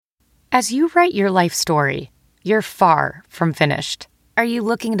As you write your life story, you're far from finished. Are you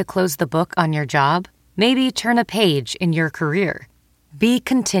looking to close the book on your job? Maybe turn a page in your career? Be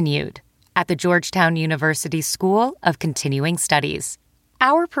continued at the Georgetown University School of Continuing Studies.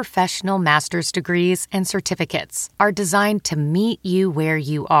 Our professional master's degrees and certificates are designed to meet you where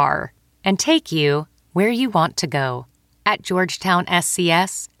you are and take you where you want to go. At Georgetown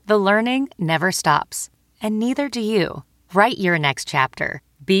SCS, the learning never stops, and neither do you. Write your next chapter.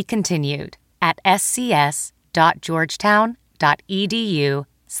 Be continued at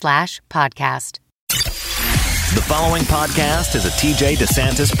scs.georgetown.edu/podcast. The following podcast is a TJ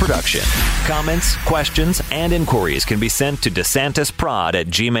DeSantis production. Comments, questions, and inquiries can be sent to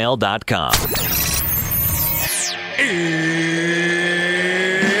DeSantisProd@gmail.com.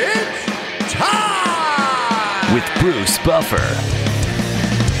 It's time! With Bruce Buffer.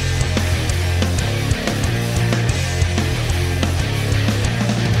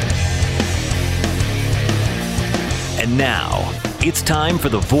 And now, it's time for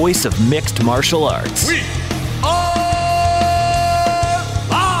the voice of mixed martial arts. We are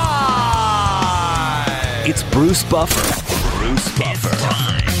live! It's Bruce Buffer. Bruce Buffer.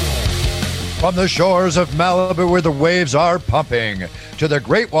 From the shores of Malibu where the waves are pumping, to the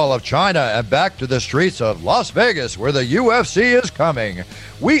Great Wall of China and back to the streets of Las Vegas where the UFC is coming.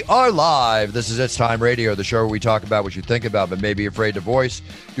 We are live. This is It's Time Radio, the show where we talk about what you think about but may be afraid to voice.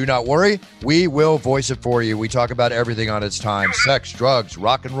 Do not worry, we will voice it for you. We talk about everything on It's Time: sex, drugs,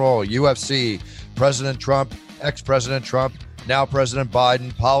 rock and roll, UFC, President Trump, ex-President Trump, now President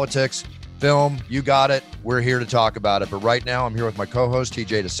Biden, politics, film, you got it. We're here to talk about it. But right now, I'm here with my co-host,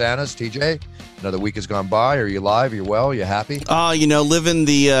 TJ DeSantis. TJ, another week has gone by. Are you live? Are you well? Are you happy? Living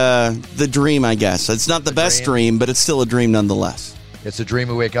the dream, I guess. It's not the best dream, but it's still a dream nonetheless. It's a dream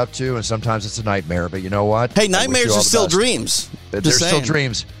we wake up to, and sometimes it's a nightmare. But you know what? Hey, nightmares are still dreams. They're still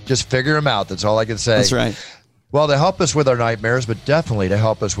dreams. Just figure them out. That's all I can say. That's right. Well, to help us with our nightmares, but definitely to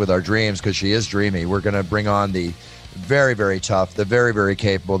help us with our dreams, because she is dreamy, we're going to bring on the very, very tough, the very, very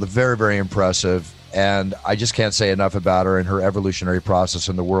capable, the very, very impressive, and I just can't say enough about her and her evolutionary process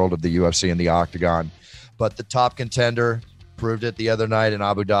in the world of the UFC and the Octagon. But the top contender proved it the other night in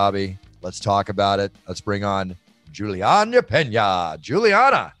Abu Dhabi. Let's talk about it. Let's bring on Juliana Pena.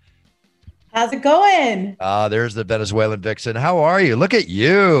 Juliana. How's it going? There's the Venezuelan vixen. How are you? Look at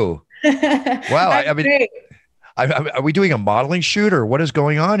you. Wow. I mean, great. are we doing a modeling shoot or what is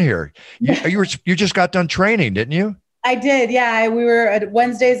going on here? You just got done training, didn't you? I did. Yeah. We were at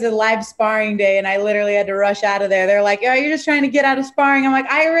Wednesday's a live sparring day and I literally had to rush out of there. They're like, oh, you're just trying to get out of sparring. I'm like,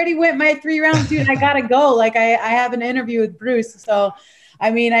 I already went my 3 rounds, dude. I got to go. Like I have an interview with Bruce. So, I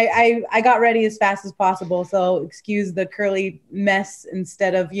mean, I got ready as fast as possible. So excuse the curly mess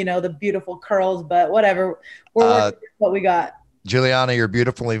instead of, the beautiful curls, but whatever. We're working with what we got. Juliana, you're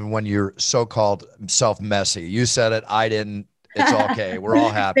beautiful even when you're so-called self-messy. You said it. I didn't. It's okay. We're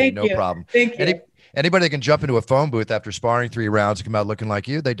all happy. No problem. Thank you. Anybody that can jump into a phone booth after sparring 3 rounds and come out looking like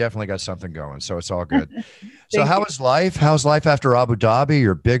you, they definitely got something going. So it's all good. So how is life? How's life after Abu Dhabi?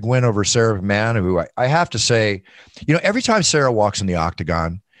 Your big win over Sarah McMahon, who I have to say, every time Sarah walks in the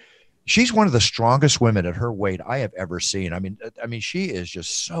octagon, she's one of the strongest women at her weight I have ever seen. I mean, she is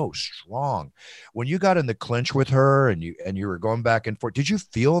just so strong. When you got in the clinch with her and you were going back and forth, did you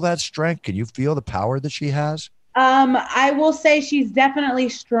feel that strength? Can you feel the power that she has? I will say she's definitely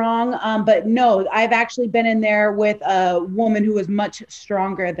strong. But no, I've actually been in there with a woman who was much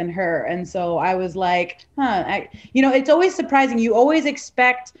stronger than her. And so I was like, it's always surprising. You always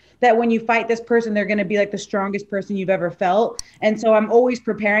expect that when you fight this person, they're going to be like the strongest person you've ever felt. And so I'm always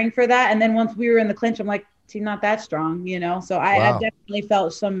preparing for that. And then once we were in the clinch, I'm like, she's not that strong, So I've definitely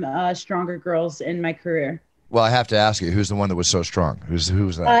felt some stronger girls in my career. Well, I have to ask you, who's the one that was so strong? Who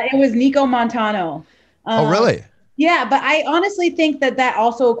was that? It was Nico Montano. Oh, really? Yeah, but I honestly think that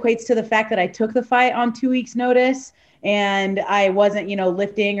also equates to the fact that I took the fight on 2 weeks' notice and I wasn't,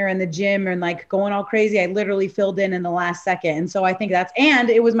 lifting or in the gym or like going all crazy. I literally filled in the last second. And so I think and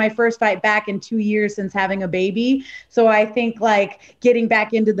it was my first fight back in 2 years since having a baby. So I think like getting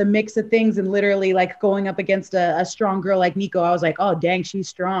back into the mix of things and literally like going up against a strong girl like Nico, I was like, oh, dang, she's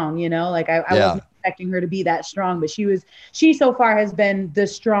strong. I wasn't expecting her to be that strong, but she so far has been the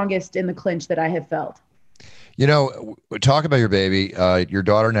strongest in the clinch that I have felt. Talk about your baby. Your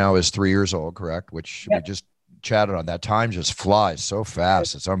daughter now is 3 years old, correct? Which we just chatted on. That time just flies so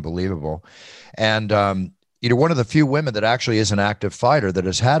fast. It's unbelievable. And, one of the few women that actually is an active fighter that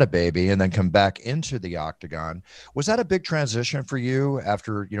has had a baby and then come back into the octagon. Was that a big transition for you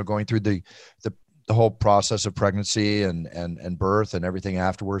after, going through the whole process of pregnancy and birth and everything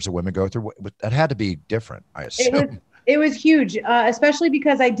afterwards that women go through? That had to be different, I assume. It was huge, especially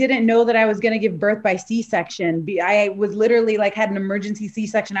because I didn't know that I was going to give birth by C-section. I was literally like had an emergency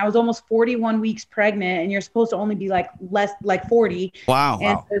C-section. I was almost 41 weeks pregnant, and you're supposed to only be like 40. Wow.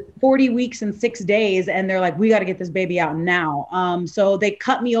 And 40 weeks and 6 days. And they're like, we got to get this baby out now. So they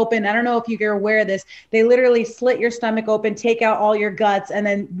cut me open. I don't know if you're aware of this. They literally slit your stomach open, take out all your guts, and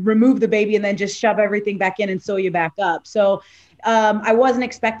then remove the baby, and then just shove everything back in and sew you back up. So I wasn't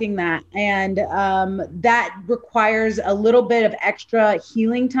expecting that. And that requires a little bit of extra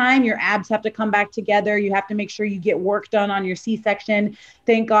healing time. Your abs have to come back together. You have to make sure you get work done on your C-section.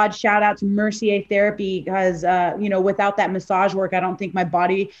 Thank God, shout out to Mercier Therapy, because, without that massage work, I don't think my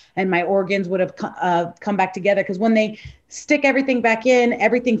body and my organs would have come back together. Because when they stick everything back in,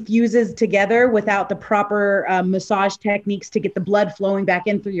 everything fuses together without the proper massage techniques to get the blood flowing back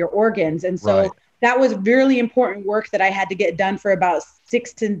in through your organs. And so that was really important work that I had to get done for about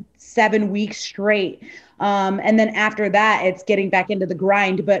 6 to 7 weeks straight. And then after that, it's getting back into the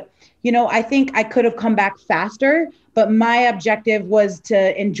grind. But, I think I could have come back faster, but my objective was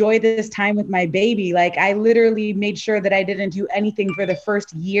to enjoy this time with my baby. Like, I literally made sure that I didn't do anything for the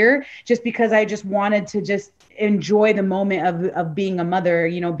first year, just because I just wanted to just enjoy the moment of being a mother.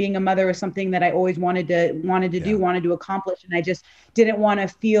 Being a mother was something that I always wanted to accomplish. And I just didn't want to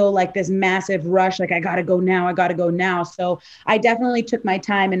feel like this massive rush. Like, I got to go now. So I definitely took my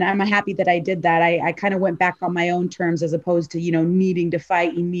time, and I'm happy that I did that. I kind of went back on my own terms, as opposed to, needing to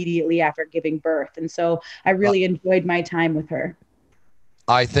fight immediately after giving birth. And so I really enjoyed my time with her.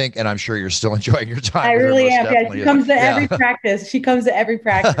 I think, and I'm sure you're still enjoying your time. I really am. Yeah, she comes to every practice. She's like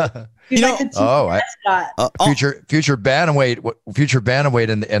the future bantamweight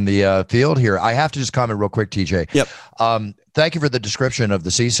in the field here. I have to just comment real quick, TJ. Yep. Thank you for the description of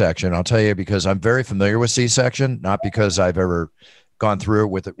the C-section. I'll tell you, because I'm very familiar with C-section, not because I've ever gone through it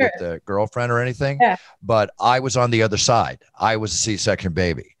with a girlfriend or anything, but I was on the other side. I was a C-section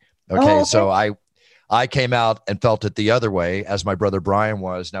baby. Okay. So I came out and felt it the other way, as my brother Brian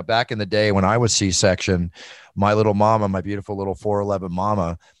was. Now, back in the day when I was C-section, my little mama, my beautiful little 4'11"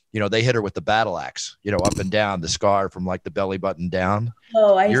 mama, they hit her with the battle axe, up and down, the scar from like the belly button down.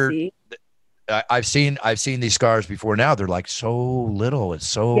 Oh, I see. I've seen these scars before. Now they're like so little. It's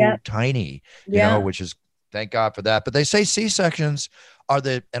so tiny, which is, thank God for that. But they say C-sections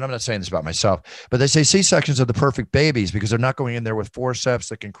and I'm not saying this about myself, but they say C-sections are the perfect babies because they're not going in there with forceps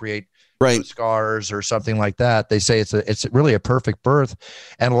that can create scars or something like that. They say it's really a perfect birth.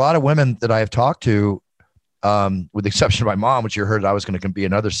 And a lot of women that I have talked to, with the exception of my mom, which you heard I was going to be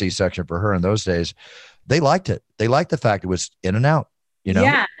another C-section for her in those days, they liked it. They liked the fact it was in and out.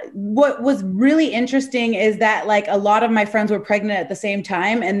 Yeah. What was really interesting is that like a lot of my friends were pregnant at the same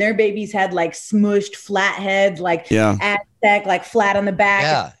time, and their babies had like smushed flat heads, like Aztec, like flat on the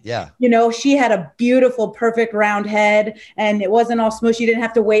back. Yeah. She had a beautiful, perfect round head, and it wasn't all smushed. You didn't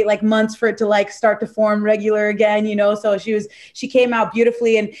have to wait like months for it to like start to form regular again, so she came out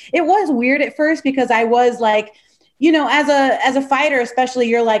beautifully. And it was weird at first because I was like, as a fighter, especially,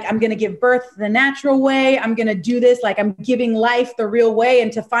 you're like, I'm going to give birth the natural way. I'm going to do this. Like, I'm giving life the real way.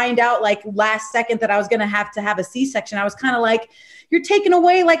 And to find out like last second that I was going to have a C-section, I was kind of like, you're taking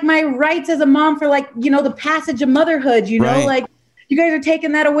away like my rights as a mom for like, the passage of motherhood, like you guys are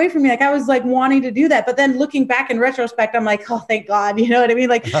taking that away from me. Like, I was like wanting to do that. But then looking back in retrospect, I'm like, oh, thank God. You know what I mean?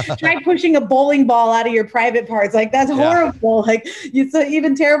 Like, try pushing a bowling ball out of your private parts. Like, that's horrible. Like, it's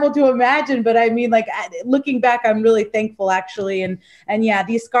even terrible to imagine. But I mean, like, looking back, I'm really thankful, actually. And yeah,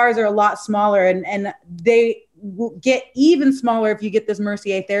 these scars are a lot smaller, and they will get even smaller if you get this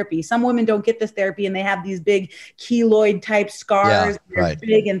Mercier therapy. Some women don't get this therapy, and they have these big keloid type scars,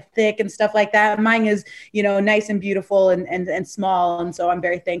 big and thick and stuff like that. Mine is, nice and beautiful and small. And so I'm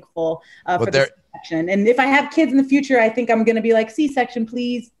very thankful for this C-section. And if I have kids in the future, I think I'm going to be like, C-section,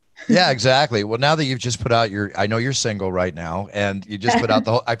 please. Yeah, exactly. Well, now that you've just put out I know you're single right now, and you just put out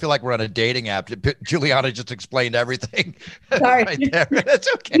I feel like we're on a dating app. Juliana just explained everything. Sorry. Right there.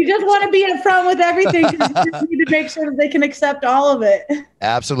 That's okay. You just want to be upfront with everything. You just need to make sure that they can accept all of it.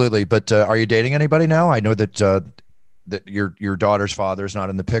 Absolutely. But are you dating anybody now? I know that that your daughter's father is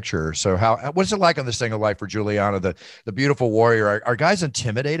not in the picture. So what's it like on the single life for Juliana, the beautiful warrior? Are guys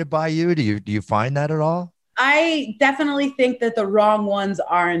intimidated by you? Do you find that at all? I definitely think that the wrong ones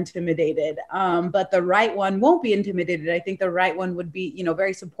are intimidated, but the right one won't be intimidated. I think the right one would be,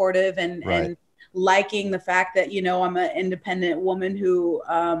 very supportive and liking the fact that, I'm an independent woman who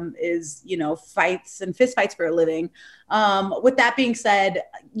is, fights and fist fights for a living. With that being said,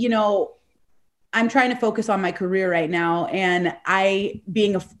 I'm trying to focus on my career right now, and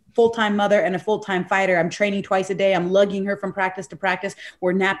being full-time mother and a full-time fighter. I'm training twice a day. I'm lugging her from practice to practice.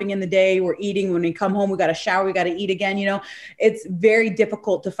 We're napping in the day. We're eating. When we come home, we got to shower. We got to eat again. You know, it's very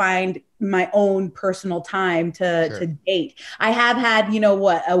difficult to find my own personal time to date. I have had,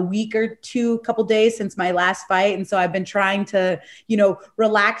 a week or two, couple days since my last fight. And so I've been trying to,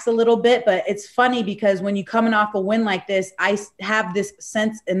 relax a little bit, but it's funny because when you coming off a win like this, I have this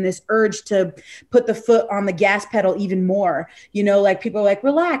sense and this urge to put the foot on the gas pedal even more, like people are like,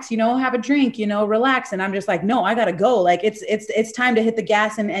 relax, have a drink, relax. And I'm just like, no, I got to go. Like it's time to hit the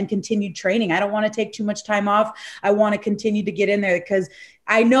gas and continue training. I don't want to take too much time off. I want to continue to get in there because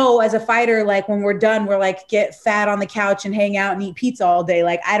I know as a fighter, like when we're done, we're like, get fat on the couch and hang out and eat pizza all day.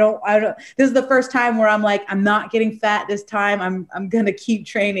 Like, I don't, this is the first time where I'm like, I'm not getting fat this time. I'm going to keep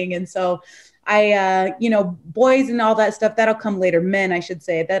training. And so boys and all that stuff, that'll come later. Men, I should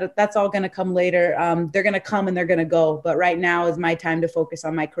say that's all going to come later. They're going to come and they're going to go. But right now is my time to focus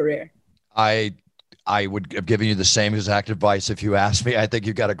on my career. I would have given you the same exact advice if you asked me. I think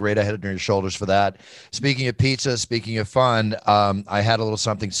you've got a great head on your shoulders for that. Speaking of pizza, speaking of fun, I had a little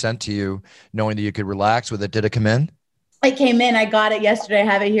something sent to you knowing that you could relax with it. Did it come in? It came in. I got it yesterday. I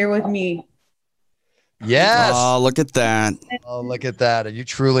have it here with me. Yes. Oh, look at that. Oh, look at that. And you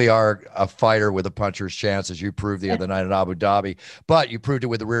truly are a fighter with a puncher's chance, as you proved the other night in Abu Dhabi. But you proved it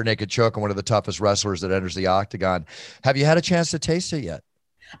with the rear naked choke and one of the toughest wrestlers that enters the octagon. Have you had a chance to taste it yet?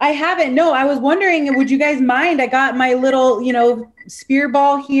 I haven't. No, I was wondering, would you guys mind? I got my little, spear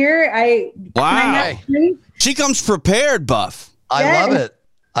ball here. Wow. She comes prepared, Buff. I love it.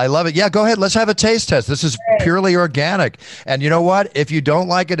 I love it. Yeah, go ahead. Let's have a taste test. This is purely organic. And you know what? If you don't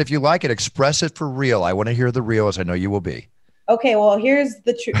like it, if you like it, express it for real. I want to hear the real, as I know you will be. Okay, well, here's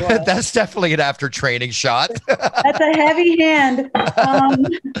the truth. Well, that's definitely an after training shot. That's a heavy hand.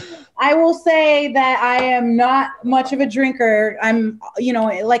 I will say that I am not much of a drinker. I'm,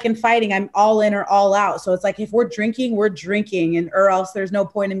 like in fighting, I'm all in or all out. So it's like, if we're drinking, or else there's no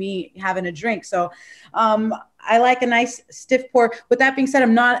point in me having a drink. So I like a nice stiff pour. With that being said,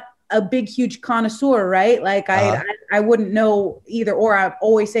 I'm not a big, huge connoisseur, right? Like I wouldn't know either, or I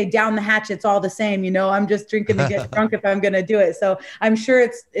always say down the hatch, it's all the same. I'm just drinking to get drunk if I'm going to do it. So I'm sure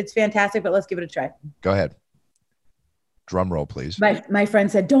it's fantastic, but let's give it a try. Go ahead. Drum roll, please. My friend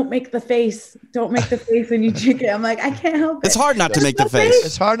said, don't make the face when you drink it. I'm like, I can't help it. It's hard not to make the face.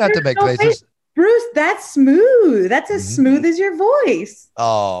 It's hard not to make faces. Bruce, that's smooth. That's as smooth as your voice.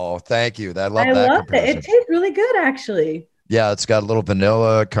 Oh, thank you. I love it. It tastes really good, actually. Yeah, it's got a little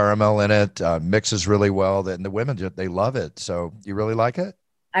vanilla caramel in it. Mixes really well. And the women, they love it. So you really like it?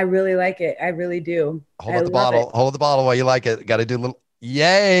 I really like it. I really do. Hold the bottle while you like it. Got to do a little.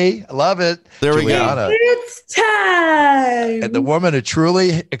 Yay. I love it. There we go. It's time. And the woman who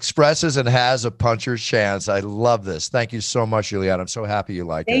truly expresses and has a puncher's chance. I love this. Thank you so much, Juliana. I'm so happy you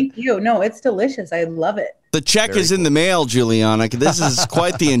like it. Thank you. No, it's delicious. I love it. The check is in the mail, Juliana. This is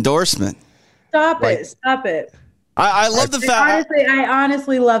quite the endorsement. Stop it. I love the fact. I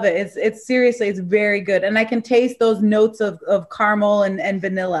honestly love it. It's seriously, it's very good. And I can taste those notes of caramel and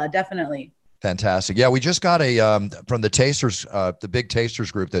vanilla. Definitely. Fantastic. Yeah, we just got from the tasters, the big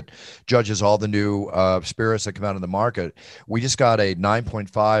tasters group that judges all the new spirits that come out in the market. We just got a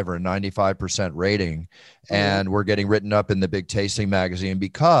 9.5 or a 95% rating, and we're getting written up in the big tasting magazine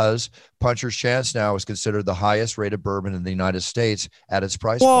because Puncher's Chance now is considered the highest rated bourbon in the United States at its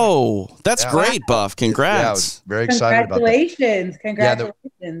price point. Whoa, that's great, Buff. Congrats. Yeah, I was very excited about that.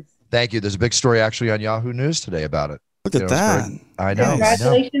 Congratulations. Thank you. There's a big story actually on Yahoo News today about it. Look at that. I know.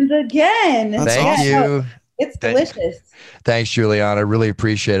 Congratulations again. Thank you. It's delicious. Thanks, Juliana. I really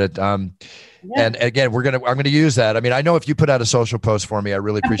appreciate it. And again, I'm gonna use that. I mean, I know if you put out a social post for me, I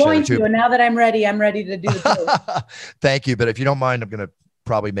really appreciate it too. And now that I'm ready to do the post. Thank you. But if you don't mind, I'm gonna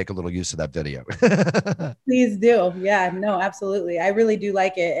probably make a little use of that video. Please do. Yeah, no, absolutely. I really do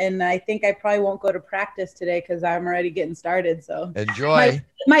like it. And I think I probably won't go to practice today because I'm already getting started. So enjoy.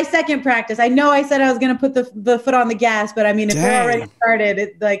 My second practice. I know I said I was going to put the foot on the gas, but I mean, if we're already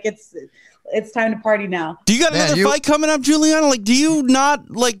started, it's time to party now. Do you got another fight coming up, Juliana? Like, do you not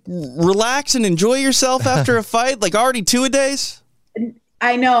relax and enjoy yourself after a fight? Like already 2-a-days?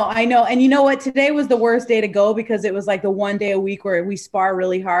 I know. And you know what? Today was the worst day to go because it was like the one day a week where we spar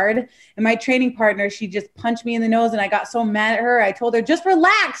really hard. And my training partner, she just punched me in the nose and I got so mad at her. I told her, just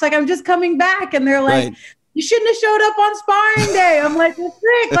relax. Like, I'm just coming back. And they're like, you shouldn't have showed up on sparring day. I'm like, you're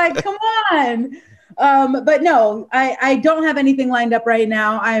sick. Like, come on. But no, I don't have anything lined up right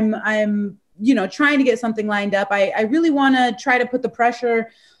now. I'm trying to get something lined up. I really want to try to put the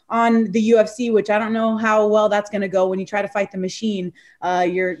pressure on the UFC, which I don't know how well that's going to go when you try to fight the machine.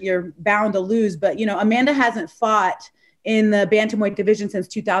 You're bound to lose. But, Amanda hasn't fought, in the bantamweight division since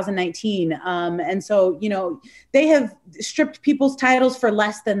 2019. And so, they have stripped people's titles for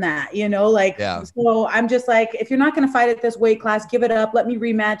less than that, So I'm just like, if you're not going to fight at this weight class, give it up. Let me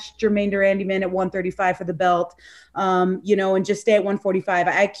rematch Germaine de Randamie at 135 for the belt, and just stay at 145.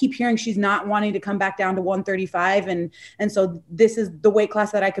 I keep hearing she's not wanting to come back down to 135. And so this is the weight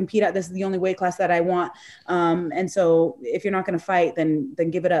class that I compete at. This is the only weight class that I want. And so if you're not going to fight, then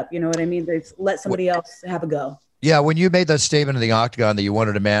give it up. You know what I mean? Let somebody else have a go. Yeah, when you made that statement in the octagon that you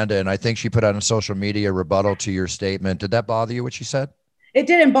wanted Amanda, and I think she put out on social media a rebuttal to your statement, did that bother you, what she said? It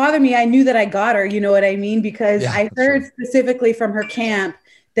didn't bother me. I knew that I got her, you know what I mean? Because I heard specifically from her camp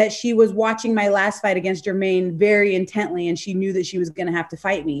that she was watching my last fight against Germaine very intently, and she knew that she was going to have to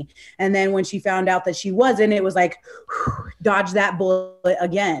fight me. And then when she found out that she wasn't, it was like, dodge that bullet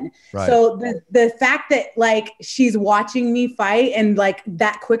again. Right. So the fact that like she's watching me fight and like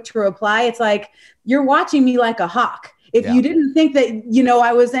that quick to reply, it's like, you're watching me like a hawk. If you didn't think that,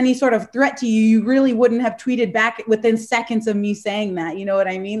 I was any sort of threat to you, you really wouldn't have tweeted back within seconds of me saying that. You know what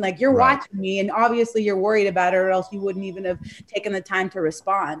I mean? Like you're watching me and obviously you're worried about it or else you wouldn't even have taken the time to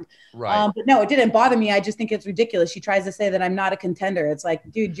respond. Right. But no, it didn't bother me. I just think it's ridiculous. She tries to say that I'm not a contender. It's like,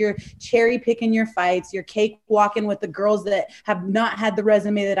 dude, you're cherry picking your fights. You're cakewalking with the girls that have not had the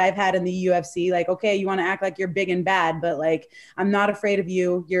resume that I've had in the UFC. Like, okay, you want to act like you're big and bad, but like, I'm not afraid of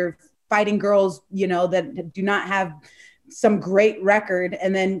you. You're fighting girls, that do not have some great record,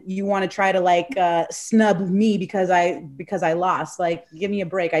 and then you want to try to like snub me because I lost. Like, give me a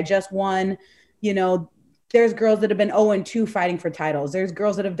break. I just won. There's girls that have been 0-2 fighting for titles. There's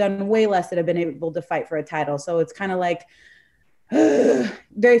girls that have done way less that have been able to fight for a title. So it's kind of like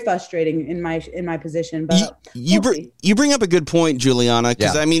very frustrating in my position. But you bring up a good point, Juliana,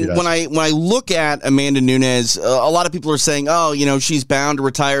 because when I look at Amanda Nunes, a lot of people are saying, she's bound to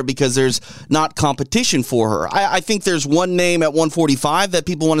retire because there's not competition for her. I think there's one name at 145 that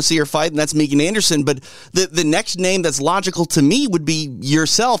people want to see her fight, and that's Megan Anderson. But the next name that's logical to me would be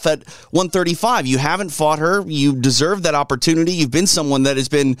yourself at 135. You haven't fought her. You deserve that opportunity. You've been someone that has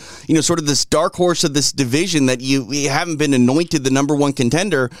been, sort of this dark horse of this division that you haven't been anointed the number one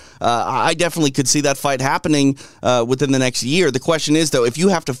contender. I definitely could see that fight happening within the next year. The question is, though, if you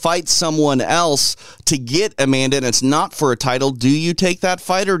have to fight someone else to get Amanda and it's not for a title, do you take that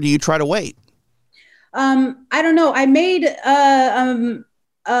fight or do you try to wait? I don't know. I made a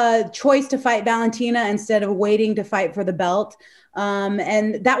choice to fight Valentina instead of waiting to fight for the belt.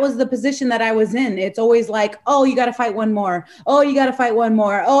 And that was the position that I was in. It's always like, oh, you got to fight one more. Oh, you got to fight one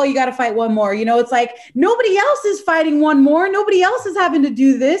more. Oh, you got to fight one more. It's like nobody else is fighting one more. Nobody else is having to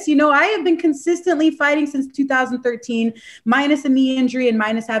do this. I have been consistently fighting since 2013, minus a knee injury and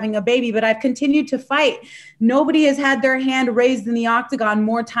minus having a baby, but I've continued to fight. Nobody has had their hand raised in the octagon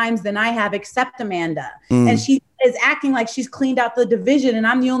more times than I have, except Amanda. And she is acting like she's cleaned out the division, and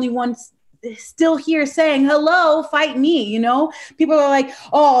I'm the only one still here saying, hello, fight me. People are like,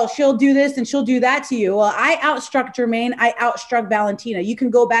 oh, she'll do this and she'll do that to you. Well, I outstruck Germaine. I outstruck Valentina. You can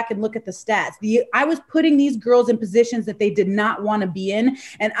go back and look at the stats. I was putting these girls in positions that they did not want to be in.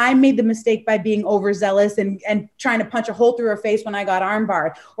 And I made the mistake by being overzealous and trying to punch a hole through her face when I got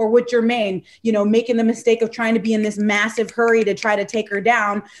armbarred, or with Germaine, making the mistake of trying to be in this massive hurry to try to take her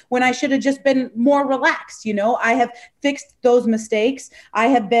down when I should have just been more relaxed. I have fixed those mistakes. I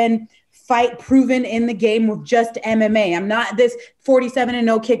have been fight proven in the game with just MMA. I'm not this 47-0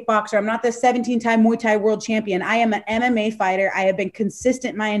 kickboxer. I'm not this 17-time Muay Thai world champion. I am an MMA fighter. I have been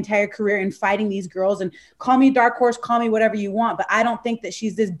consistent my entire career in fighting these girls, and call me dark horse, call me whatever you want, but I don't think that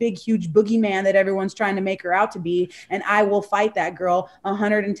she's this big, huge boogeyman that everyone's trying to make her out to be. And I will fight that girl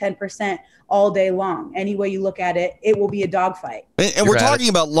 110% all day long. Any way you look at it, it will be a dogfight. And we're talking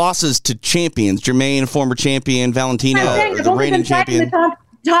about losses to champions. Germaine, former champion, Valentina, the reigning champion.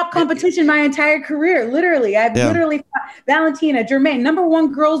 Top competition my entire career. Literally, I've literally fought Valentina, Germaine, number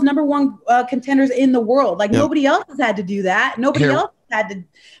one girls, number one contenders in the world. Like nobody else has had to do that. Nobody else had to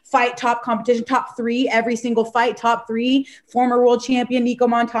fight top competition, top three, every single fight, top three, former world champion Nico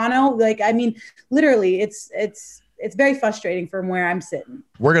Montano. Literally, it's very frustrating from where I'm sitting.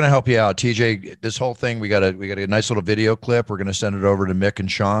 We're going to help you out, TJ. This whole thing, we got a nice little video clip. We're going to send it over to Mick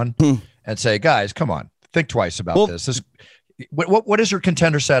and Sean and say, guys, come on, think twice about this. What is your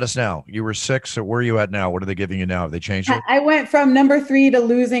contender status now? You were 6. So where are you at now? What are they giving you now? Have they changed it? I went from number 3 to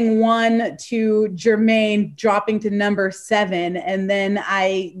losing 1 to Jermaine dropping to number 7. And then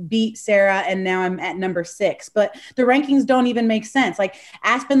I beat Sarah and now I'm at number 6. But the rankings don't even make sense. Like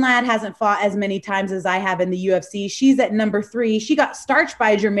Aspen Ladd hasn't fought as many times as I have in the UFC. She's at number 3. She got starched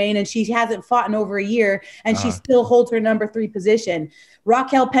by Jermaine and she hasn't fought in over a year and she still holds her number 3 position.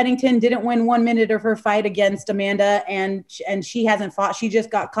 Raquel Pennington didn't win 1 minute of her fight against Amanda, and she hasn't fought. She just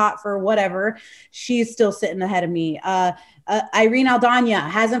got caught for whatever. She's still sitting ahead of me. Irene Aldana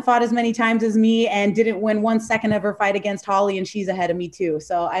hasn't fought as many times as me and didn't win 1 second of her fight against Holly, and she's ahead of me too.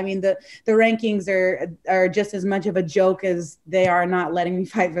 So, I mean, the rankings are just as much of a joke as they are not letting me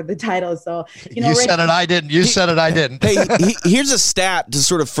fight for the title. So, you said it, I didn't. You said it, I didn't. Hey, here's a stat to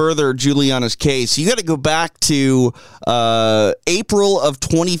sort of further Juliana's case. You got to go back to April of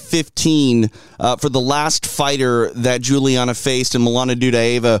 2015 for the last fighter that Juliana faced, in Milana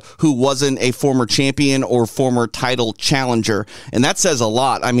Dudaeva, who wasn't a former champion or former title challenger. And that says a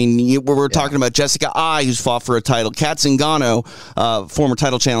lot. I mean, we're talking about Jessica Ai, who's fought for a title, Kat Zingano, former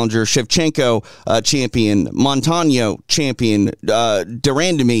title challenger, Shevchenko, champion, Montano, champion,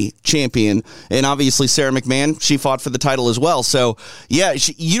 Durandamy, champion, and obviously Sarah McMahon, she fought for the title as well. So, yeah,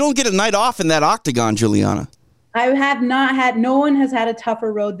 you don't get a night off in that octagon, Juliana. I have not had, no one has had a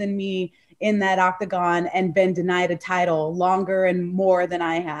tougher road than me in that octagon and been denied a title longer and more than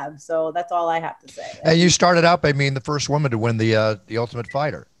I have. So that's all I have to say. And you started out by being the first woman to win the Ultimate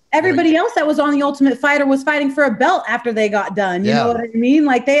Fighter. Everybody else that was on the Ultimate Fighter was fighting for a belt after they got done. You know what I mean?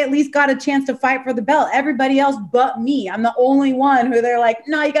 Like they at least got a chance to fight for the belt. Everybody else but me. I'm the only one who they're like,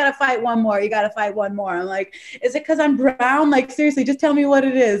 no, you got to fight one more. You got to fight one more. I'm like, is it because I'm brown? Like, seriously, just tell me what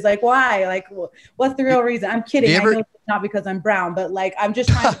it is. Like, why? Like, what's the real reason? I'm kidding. I know it's not because I'm brown, but like, I'm just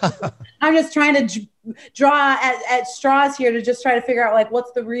trying to draw at straws here to just try to figure out like,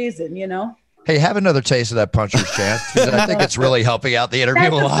 what's the reason, you know? Hey, have another taste of that puncher's chance. I think it's really helping out the interview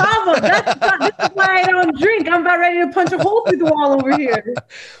a lot. That's the problem. This is why I don't drink. I'm about ready to punch a hole through the wall over here.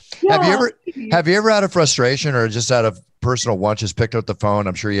 Have you ever out of frustration or just out of personal want just picked up the phone?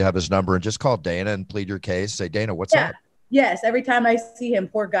 I'm sure you have his number and just call Dana and plead your case. Say, Dana, what's up? Yes, every time I see him,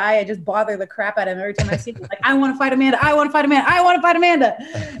 poor guy, I just bother the crap out of him. Every time I see him, like, I want to fight Amanda. I want to fight Amanda. I want to fight Amanda.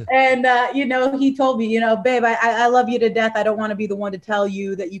 And, he told me, babe, I love you to death. I don't want to be the one to tell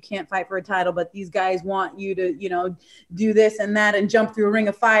you that you can't fight for a title, but these guys want you to, do this and that and jump through a ring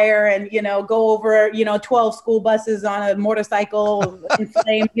of fire and, go over, 12 school buses on a motorcycle in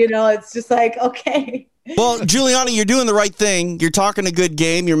flames. It's just like, okay. Well, Juliana, you're doing the right thing. You're talking a good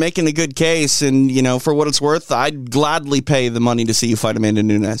game. You're making a good case. And, for what it's worth, I'd gladly pay the money to see you fight Amanda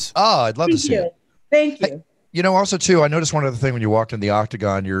Nunes. Oh, I'd love to see it. Thank you. Hey, also, too, I noticed one other thing when you walked in the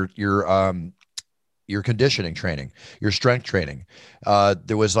octagon, your conditioning training, your strength training.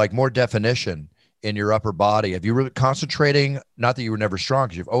 There was like more definition in your upper body. Have you really concentrating? Not that you were never strong,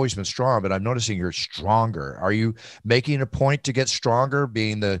 because you've always been strong, but I'm noticing you're stronger. Are you making a point to get stronger?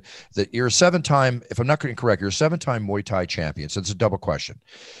 Being the you're a 7-time, if I'm not incorrect, you're a 7-time Muay Thai champion. So it's a double question.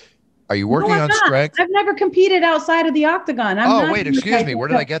 Are you working on strength? I've never competed outside of the octagon. Excuse me. Where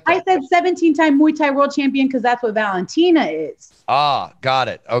did I get that? I said 17-time Muay Thai world champion because that's what Valentina is. Ah, got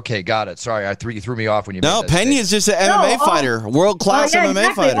it. Okay, got it. Sorry, you threw me off when you. No, Pena is just an MMA fighter, world-class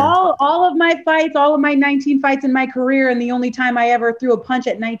MMA fighter. All of my fights, all of my 19 fights in my career, and the only time I ever threw a punch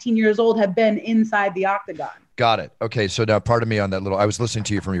at 19 years old have been inside the octagon. Got it. Okay, so now pardon me on that I was listening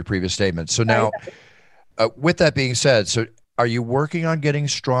to you from your previous statement. So now, with that being said, so are you working on getting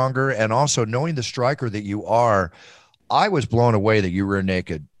stronger? And also knowing the striker that you are, I was blown away that you were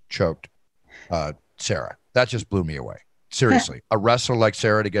naked, choked Sarah. That just blew me away. Seriously, a wrestler like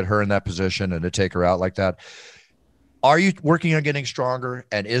Sarah, to get her in that position and to take her out like that. Are you working on getting stronger?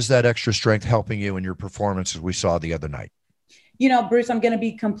 And is that extra strength helping you in your performances we saw the other night? Bruce, I'm going to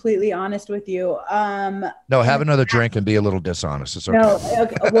be completely honest with you. No, have another drink and be a little dishonest. It's okay. No,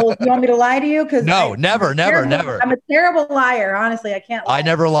 okay. Well, you want me to lie to you? No, never. I'm a terrible liar. Honestly, I can't lie. I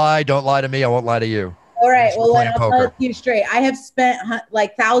never lie. Don't lie to me. I won't lie to you. All right. Well, I'll tell you straight. I have spent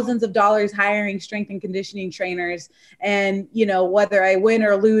like thousands of dollars hiring strength and conditioning trainers. And, whether I win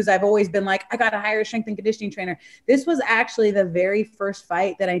or lose, I've always been like, I got to hire a strength and conditioning trainer. This was actually the very first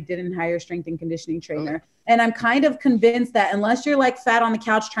fight that I didn't hire a strength and conditioning trainer. And I'm kind of convinced that unless you're like fat on the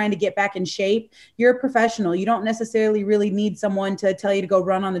couch trying to get back in shape, you're a professional. You don't necessarily really need someone to tell you to go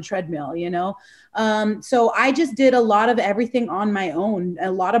run on the treadmill, you know? So I just did a lot of everything on my own,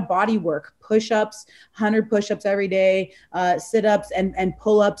 a lot of body work, push-ups, 100 push-ups every day, sit-ups and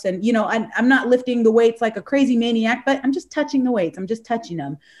pull-ups. And, you know, I'm not lifting the weights like a crazy maniac, but I'm just touching the weights. I'm just touching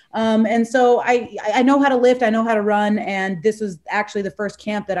them. And so I know how to lift, I know how to run. And this was actually the first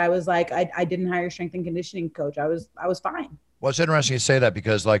camp that I was like, I didn't hire a strength and conditioning coach. I was fine. Well, it's interesting you say that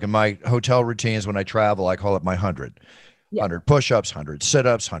because like in my hotel routines, when I travel, I call it my 100, 100 push-ups, 100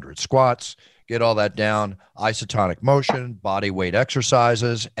 sit-ups, 100 squats. Get all that down, isotonic motion, body weight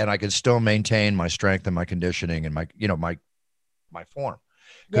exercises, and I can still maintain my strength and my conditioning and my, you know, my form.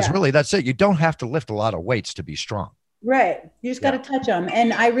 Because really, that's it. You don't have to lift a lot of weights to be strong. Right. You just got to touch them.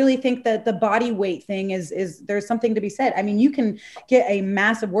 And I really think that the body weight thing is there's something to be said. I mean, you can get a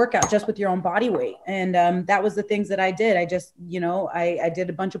massive workout just with your own body weight. And that was the things that I did. I just, you know, I did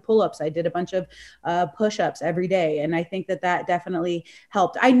a bunch of pull-ups. I did a bunch of push-ups every day. And I think that definitely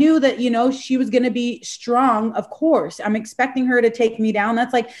helped. I knew that, you know, she was going to be strong. Of course, I'm expecting her to take me down.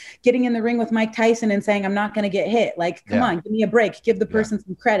 That's like getting in the ring with Mike Tyson and saying, I'm not going to get hit. Like, come on, give me a break. Give the person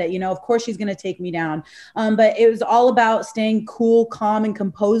some credit. You know, of course she's going to take me down. But it was all about staying cool, calm, and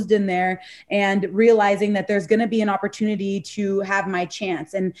composed in there and realizing that there's going to be an opportunity to have my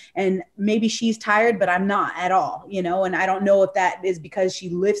chance. And maybe she's tired, but I'm not at all, you know, and I don't know if that is because she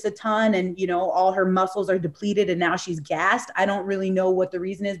lifts a ton and, you know, all her muscles are depleted and now she's gassed. I don't really know what the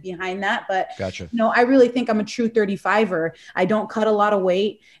reason is behind that, but gotcha. You know, I really think I'm a true 35er. I don't cut a lot of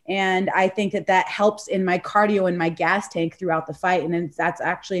weight. And I think that helps in my cardio and my gas tank throughout the fight. And then that's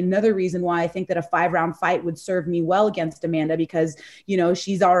actually another reason why I think that a 5-round fight would serve me well against Amanda, because, you know,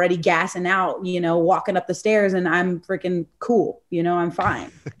 she's already gassing out, you know, walking up the stairs and I'm freaking cool. You know, I'm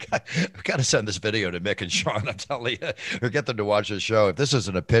fine. I've got to send this video to Mick and Sean. I'm telling you, or get them to watch this show. If this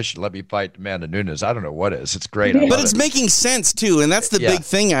isn't a pitch, let me fight Amanda Nunes. I don't know what is. It's great. But it's making sense too. And that's the big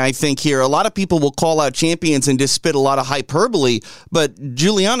thing, I think, here. A lot of people will call out champions and just spit a lot of hyperbole. But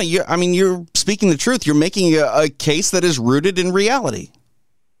Juliana, you're speaking the truth. You're making a case that is rooted in reality.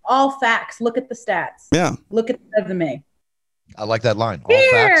 All facts. Look at the stats. Yeah. Look at the resume. I like that line.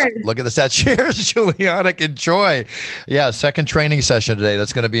 All facts. Look at the stats. Cheers, Juliana. Enjoy. Yeah, second training session today.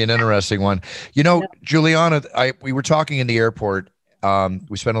 That's going to be an interesting one. You know, Juliana, we were talking in the airport.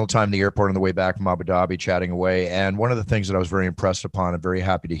 We spent a little time in the airport on the way back from Abu Dhabi chatting away. And one of the things that I was very impressed upon and very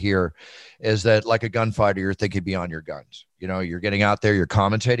happy to hear is that like a gunfighter, you're thinking beyond your guns. You know, you're getting out there, you're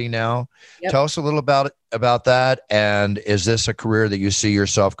commentating now. Yep. Tell us a little about that. And is this a career that you see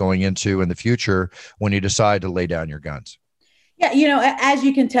yourself going into in the future when you decide to lay down your guns? Yeah, you know, as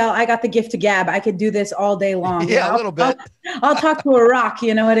you can tell, I got the gift to gab. I could do this all day long. Yeah, a little bit. I'll talk to a rock,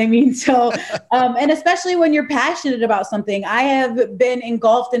 you know what I mean? So, and especially when you're passionate about something. I have been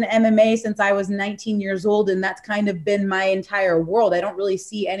engulfed in MMA since I was 19 years old, and that's kind of been my entire world. I don't really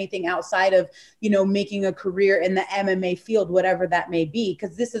see anything outside of, you know, making a career in the MMA field, whatever that may be,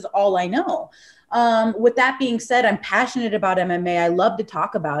 because this is all I know. With that being said, I'm passionate about MMA. I love to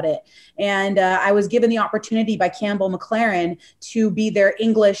talk about it. And I was given the opportunity by Campbell McLaren to be their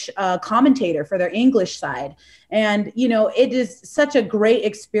English commentator for their English side. And, you know, it is such a great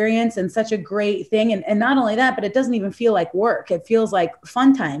experience and such a great thing. And not only that, but it doesn't even feel like work. It feels like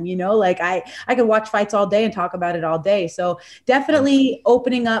fun time, you know, like I could watch fights all day and talk about it all day. So definitely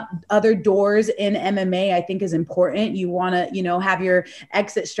opening up other doors in MMA, I think is important. You want to, you know, have your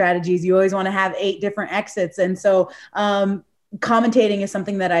exit strategies. You always want to have 8 different exits. And so, commentating is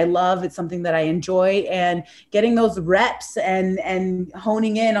something that I love. It's something that I enjoy, and getting those reps and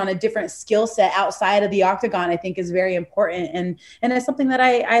honing in on a different skill set outside of the octagon, I think is very important. And it's something that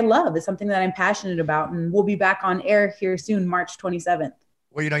I love. It's something that I'm passionate about, and we'll be back on air here soon, March 27th.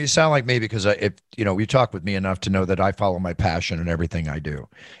 Well, you know, you sound like me because you talk with me enough to know that I follow my passion in everything I do.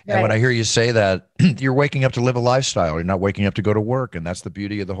 And right. When I hear you say that, you're waking up to live a lifestyle. You're not waking up to go to work. And that's the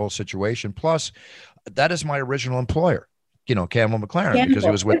beauty of the whole situation. Plus, that is my original employer. You know, Campbell McLaren, because he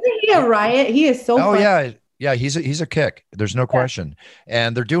was with. Isn't he a riot? He is so. Oh fun. yeah, he's a kick. There's no question,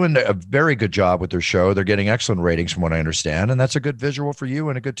 and they're doing a very good job with their show. They're getting excellent ratings, from what I understand, and that's a good visual for you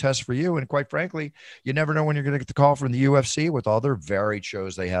and a good test for you. And quite frankly, you never know when you're going to get the call from the UFC with all their varied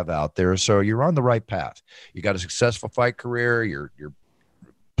shows they have out there. So you're on the right path. You got a successful fight career. You're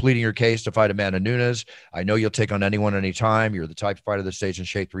pleading your case to fight Amanda Nunes. I know you'll take on anyone, anytime. You're the type of fighter that stays in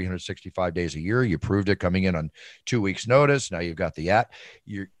shape 365 days a year. You proved it coming in on 2 weeks' notice. Now you've got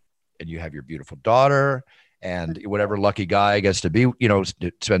and you have your beautiful daughter, and whatever lucky guy gets to be, you know,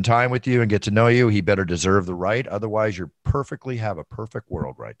 spend time with you and get to know you, he better deserve the right. Otherwise, have a perfect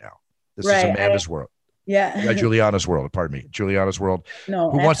world right now. This is Amanda's world. Yeah. Juliana's world. Pardon me. Juliana's world. No.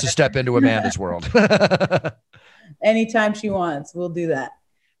 Who wants to step into Amanda's world? Anytime she wants, we'll do that.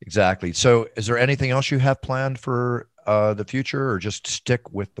 Exactly. So is there anything else you have planned for the future, or just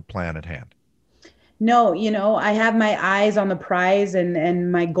stick with the plan at hand? No, I have my eyes on the prize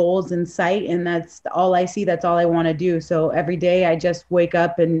and my goals in sight, and that's all I see. That's all I want to do. So every day I just wake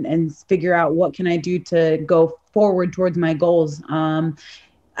up and figure out what can I do to go forward towards my goals.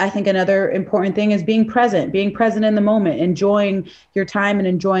 I think another important thing is being present in the moment, enjoying your time and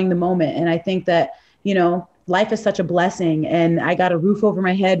enjoying the moment. And I think that, life is such a blessing, and I got a roof over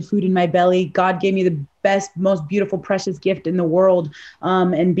my head, food in my belly. God gave me the best, most beautiful, precious gift in the world,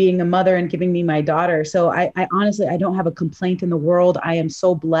 and being a mother and giving me my daughter. So I honestly, I don't have a complaint in the world. I am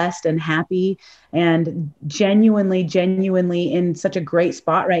so blessed and happy and genuinely in such a great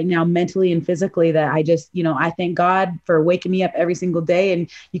spot right now, mentally and physically, that I just, I thank God for waking me up every single day.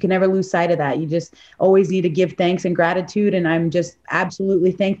 And you can never lose sight of that. You just always need to give thanks and gratitude. And I'm just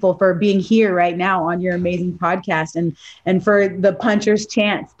absolutely thankful for being here right now on your amazing podcast, and for the Puncher's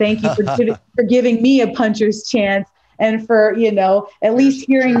Chance. Thank you for giving me a puncher's chance, and for, at least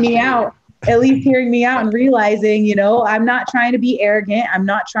hearing me out and realizing, I'm not trying to be arrogant. I'm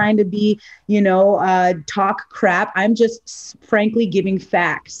not trying to be, talk crap. I'm just frankly giving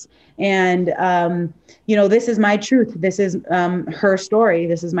facts. And, this is my truth. This is her story.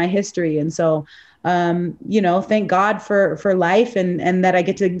 This is my history. And so, thank God for life, and that I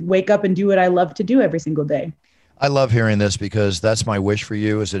get to wake up and do what I love to do every single day. I love hearing this, because that's my wish for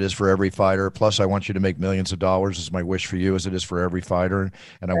you, as it is for every fighter. Plus, I want you to make millions of dollars. Is my wish for you, as it is for every fighter,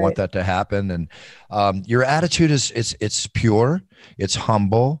 and I want that to happen. And your attitude it's pure, it's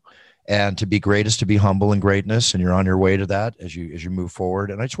humble, and to be great is to be humble and greatness. And you're on your way to that as you move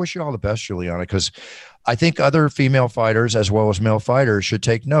forward. And I just wish you all the best, Juliana, because I think other female fighters as well as male fighters should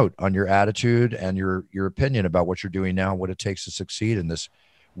take note on your attitude and your opinion about what you're doing now, what it takes to succeed in this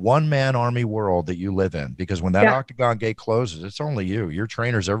one-man army world that you live in. Because when that octagon gate closes, it's only you. Your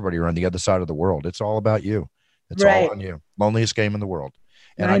trainers, everybody are on the other side of the world. It's all about you. It's all on you. Loneliest game in the world.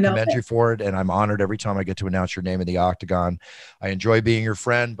 And I commend you for it. And I'm honored every time I get to announce your name in the octagon. I enjoy being your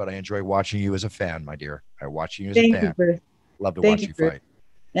friend, but I enjoy watching you as a fan, my dear. I watch you as a fan. Thank you, Bruce. Love to watch you fight.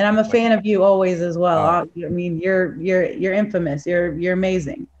 And I'm a fan of you always as well. I mean, you're infamous. You're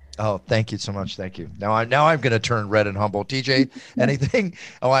amazing. Oh, thank you so much. Thank you. Now I'm going to turn red and humble. TJ, anything?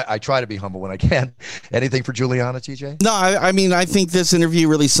 I try to be humble when I can. Anything for Juliana, TJ? No, I mean, I think this interview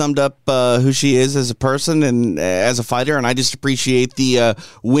really summed up who she is as a person and as a fighter. And I just appreciate the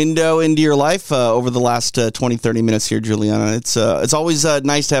window into your life over the last 20, 30 minutes here, Juliana. It's always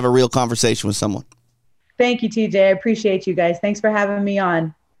nice to have a real conversation with someone. Thank you, TJ. I appreciate you guys. Thanks for having me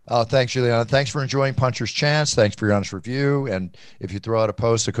on. Oh, thanks, Juliana. Thanks for enjoying Puncher's Chance. Thanks for your honest review. And if you throw out a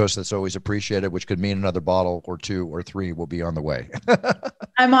post, of course, that's always appreciated, which could mean another bottle or 2 or 3 will be on the way.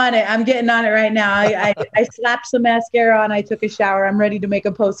 I'm on it. I'm getting on it right now. I slapped some mascara on. I took a shower. I'm ready to make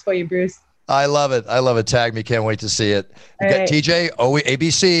a post for you, Bruce. I love it. I love it. Tag me. Can't wait to see it. Right. TJ,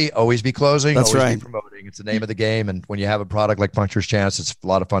 ABC, always be closing. That's always right. Be promoting. It's the name of the game. And when you have a product like Puncher's Chance, it's a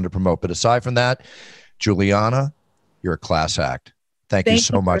lot of fun to promote. But aside from that, Juliana, you're a class act. Thank you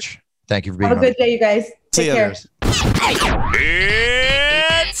so much. Thank you for being Have a good day, you guys. Take care.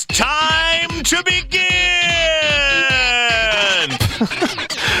 It's time to begin!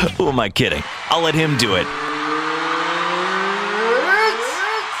 Who am I kidding? I'll let him do it.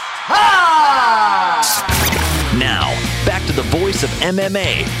 Now, back to the voice of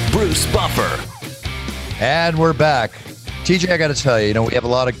MMA, Bruce Buffer. And we're back. TJ, I got to tell you, we have a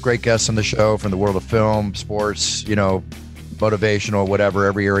lot of great guests on the show from the world of film, sports, motivational, whatever,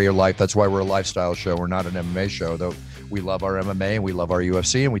 every area of life. That's why we're a lifestyle show. We're not an MMA show, though we love our MMA and we love our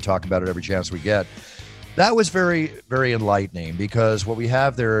UFC and we talk about it every chance we get. That was very, very enlightening, because what we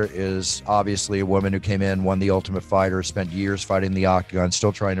have there is obviously a woman who came in, won the Ultimate Fighter, spent years fighting the octagon,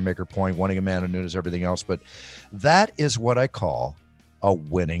 still trying to make her point, winning Amanda Nunes, everything else. But that is what I call a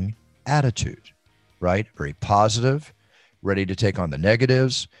winning attitude, right? Very positive, ready to take on the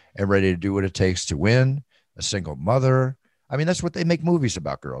negatives and ready to do what it takes to win. A single mother. I mean, that's what they make movies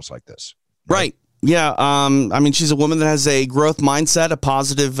about, girls like this. Right. Yeah. I mean, she's a woman that has a growth mindset, a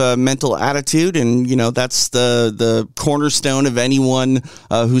positive mental attitude. And, that's the cornerstone of anyone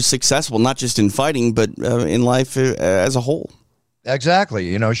who's successful, not just in fighting, but in life as a whole.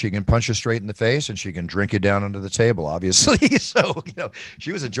 Exactly. She can punch you straight in the face and she can drink you down under the table, obviously. So,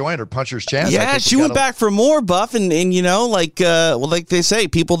 she was enjoying her Puncher's Chance. Yeah, she went back for more, Buff. And like they say,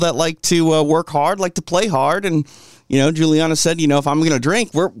 people that like to work hard, like to play hard. And, Juliana said, if I'm going to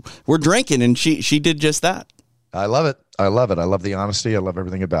drink, we're drinking. And she did just that. I love it. I love it. I love the honesty. I love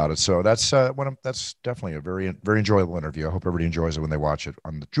everything about it. So that's that's definitely a very, very enjoyable interview. I hope everybody enjoys it when they watch it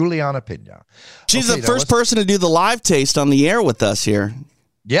on the Juliana Pena. She's the first person to do the live taste on the air with us here.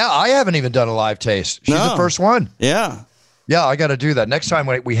 Yeah, I haven't even done a live taste. She's the first one. Yeah. Yeah, I got to do that. Next time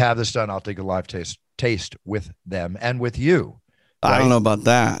we have this done, I'll take a live taste with them and with you. Right? I don't know about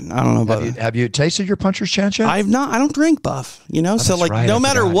that. I don't know about it. Have you tasted your Puncher's Chance yet? I've not. I don't drink, Buff. You know, so like right, no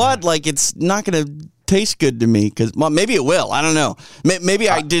matter what, like it's not going to taste good to me because maybe it will. I don't know. Maybe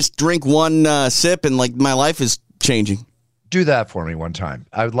I just drink one sip and like my life is changing. Do that for me one time.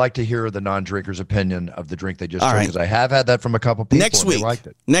 I would like to hear the non-drinker's opinion of the drink they just drank because I have had that from a couple people. Next week, they liked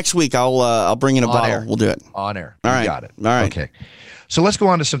it. Next week, I'll bring in a bottle. Air. We'll do it on air. All right, got it. All right, okay. So let's go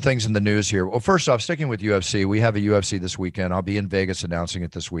on to some things in the news here. Well, first off, sticking with UFC, we have a UFC this weekend. I'll be in Vegas announcing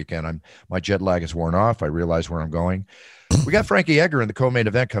it this weekend. My jet lag is worn off. I realize where I'm going. We got Frankie Edgar in the co-main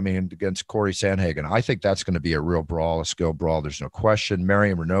event coming in against Corey Sandhagen. I think that's going to be a real brawl, a skill brawl. There's no question.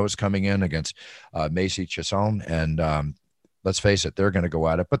 Marion Renault is coming in against Macy Chiasson, and let's face it, they're going to go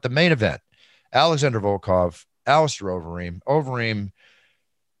at it. But the main event, Alexander Volkov, Alistair Overeem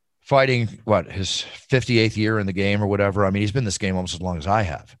fighting, his 58th year in the game or whatever. I mean, he's been in this game almost as long as I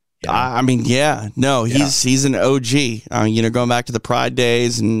have. You know? I mean, he's an OG. Going back to the Pride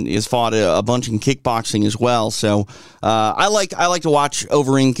days, and he's fought a bunch in kickboxing as well. So I like to watch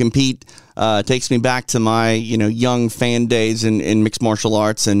Overeem compete. Takes me back to my young fan days in mixed martial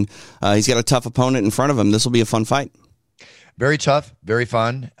arts, and he's got a tough opponent in front of him. This will be a fun fight. Very tough, very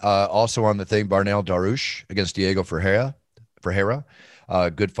fun. Also on the thing, Barnell Darush against Diego Ferreira.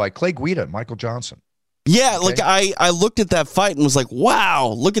 Good fight. Clay Guida, Michael Johnson. Yeah, okay. Like I looked at that fight and was like, wow,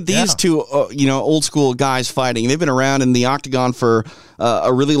 look at these two, old school guys fighting. They've been around in the octagon for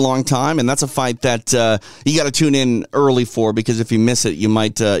a really long time, and that's a fight that you got to tune in early for, because if you miss it, you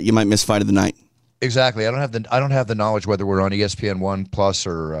might miss fight of the night. Exactly. I don't have the knowledge whether we're on ESPN 1 Plus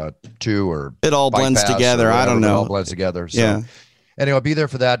or 2 or it all blends together. I don't know. It all blends together. So. Yeah. Anyway, I'll be there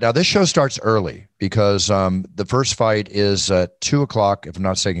for that. Now, this show starts early because the first fight is 2 o'clock, if I'm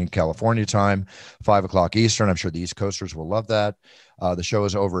not mistaken, California time, 5 o'clock Eastern. I'm sure the East Coasters will love that. The show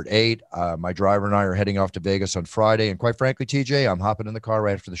is over at 8. My driver and I are heading off to Vegas on Friday. And quite frankly, TJ, I'm hopping in the car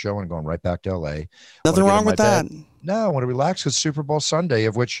right after the show and going right back to LA. Nothing wrong with that. No, I want to relax because Super Bowl Sunday,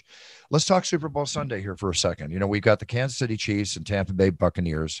 of which let's talk Super Bowl Sunday here for a second. We've got the Kansas City Chiefs and Tampa Bay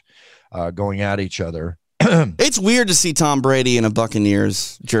Buccaneers going at each other. It's weird to see Tom Brady in a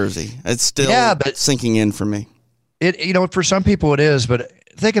Buccaneers jersey. It's still sinking in for me. For some people it is, but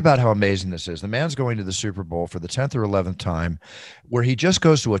think about how amazing this is. The man's going to the Super Bowl for the 10th or 11th time, where he just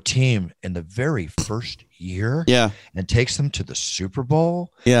goes to a team in the very first year and takes them to the Super Bowl.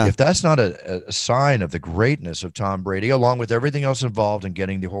 Yeah. If that's not a sign of the greatness of Tom Brady, along with everything else involved in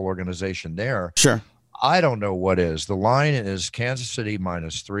getting the whole organization there, sure, I don't know what is. The line is Kansas City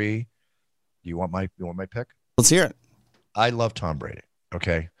 -3. Do you want my pick? Let's hear it. I love Tom Brady.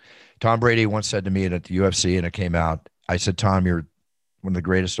 Okay. Tom Brady once said to me at the UFC, and it came out, I said, Tom, you're one of the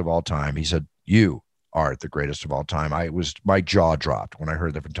greatest of all time. He said, you are the greatest of all time. My jaw dropped when I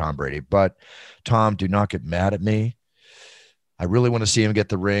heard that from Tom Brady. But Tom, do not get mad at me. I really want to see him get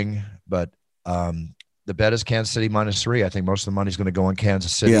the ring, but the bet is Kansas City -3. I think most of the money is going to go in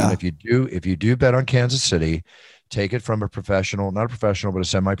Kansas City. Yeah. And if you do bet on Kansas City, take it from not a professional, but a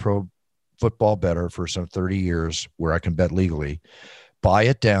semi-pro football bettor for some 30 years where I can bet legally. Buy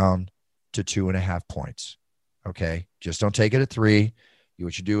it down to 2.5 points. Okay. Just don't take it at 3.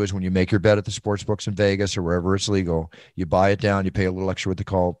 What you do is when you make your bet at the sports books in Vegas or wherever it's legal, you buy it down, you pay a little extra what they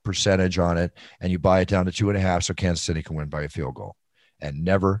call percentage on it, and you buy it down to 2.5 so Kansas City can win by a field goal. And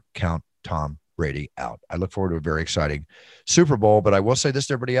never count Tom Brady out. I look forward to a very exciting Super Bowl, but I will say this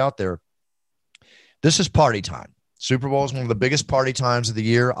to everybody out there. This is party time. Super Bowl is one of the biggest party times of the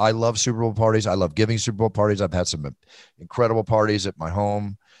year. I love Super Bowl parties. I love giving Super Bowl parties. I've had some incredible parties at my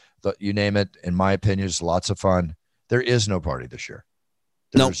home. You name it. In my opinion, it's lots of fun. There is no party this year.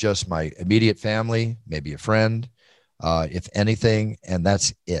 There's just my immediate family, maybe a friend, if anything, and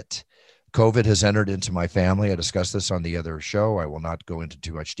that's it. COVID has entered into my family. I discussed this on the other show. I will not go into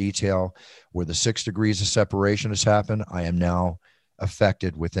too much detail. Where the 6 degrees of separation has happened, I am now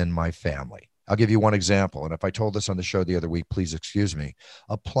affected within my family. I'll give you one example. And if I told this on the show the other week, please excuse me.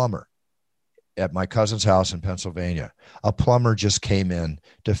 A plumber at my cousin's house in Pennsylvania, a plumber just came in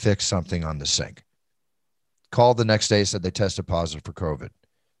to fix something on the sink. Called the next day, said they tested positive for COVID.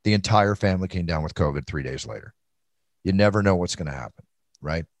 The entire family came down with COVID 3 days later. You never know what's going to happen,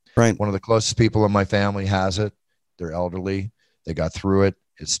 right? Right. One of the closest people in my family has it. They're elderly. They got through it.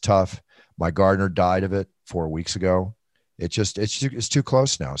 It's tough. My gardener died of it 4 weeks ago. It's too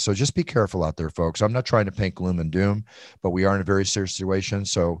close now. So just be careful out there, folks. I'm not trying to paint gloom and doom, but we are in a very serious situation.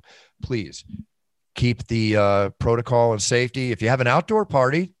 So please keep the protocol and safety. If you have an outdoor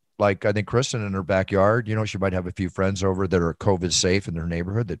party, like I think Kristen in her backyard, she might have a few friends over that are COVID safe in their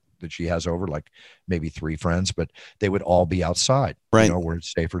neighborhood that she has over, like maybe 3 friends, but they would all be outside, right? Where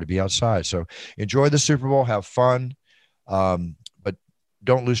it's safer to be outside. So enjoy the Super Bowl, have fun. But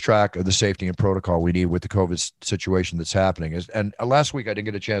don't lose track of the safety and protocol we need with the COVID situation that's happening. And last week I didn't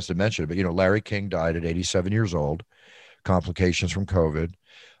get a chance to mention it, but Larry King died at 87 years old, complications from COVID.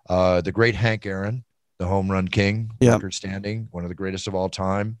 The great Hank Aaron, the home run king, record standing, one of the greatest of all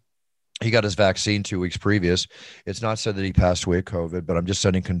time. He got his vaccine 2 weeks previous. It's not said that he passed away of COVID, but I'm just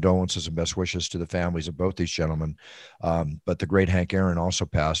sending condolences and best wishes to the families of both these gentlemen. But the great Hank Aaron also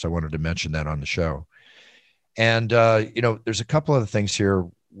passed. I wanted to mention that on the show. And, there's a couple other things here.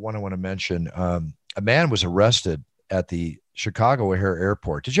 One I want to mention. A man was arrested at the Chicago O'Hare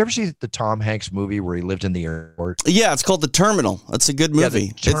Airport. Did you ever see the Tom Hanks movie where he lived in the airport? Yeah, it's called The Terminal. It's a good movie.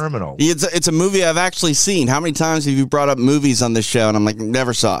 The Terminal. It's a movie I've actually seen. How many times have you brought up movies on this show? And I'm like,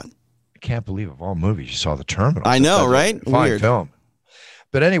 never saw it. Can't believe of all movies you saw The Terminal. I know, right? Fine Weird film.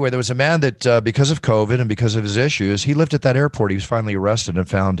 But anyway, there was a man that because of COVID and because of his issues, he lived at that airport. He was finally arrested and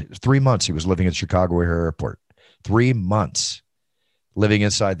found 3 months he was living at Chicago O'Hare Airport. 3 months living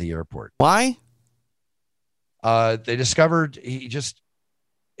inside the airport. Why? They discovered he just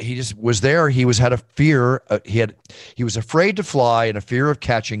was there. He had a fear. He was afraid to fly and a fear of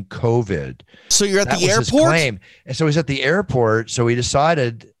catching COVID. So you're at the airport? His claim. And so he's at the airport. So he's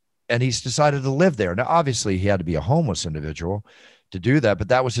decided to live there. Now, obviously, he had to be a homeless individual to do that, but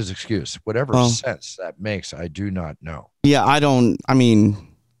that was his excuse. Whatever sense that makes, I do not know. Yeah, I don't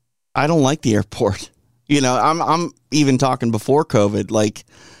like the airport. I'm even talking before COVID. Like,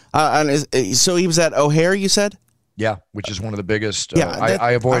 so he was at O'Hare, you said? Yeah, which is one of the biggest.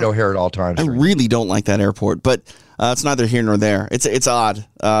 I avoid O'Hare at all times. I really don't like that airport, but it's neither here nor there. It's odd.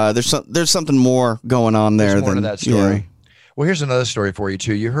 There's something more going on there. There's more to that story. Yeah. Well, here's another story for you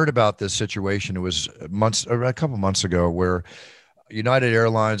too. You heard about this situation. It was a couple months ago, where United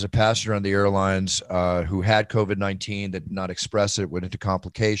Airlines, a passenger on the airlines who had COVID-19 that did not express it, went into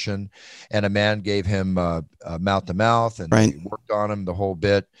complication, and a man gave him mouth to mouth, and they worked on him the whole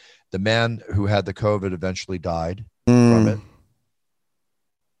bit. The man who had the COVID eventually died from it.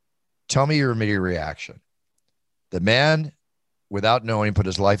 Tell me your immediate reaction. The man, without knowing, put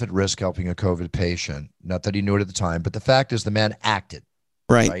his life at risk helping a COVID patient. Not that he knew it at the time, but the fact is the man acted,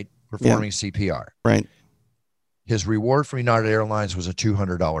 right? Performing CPR. Right. His reward from United Airlines was a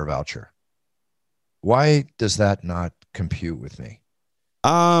 $200 voucher. Why does that not compute with me?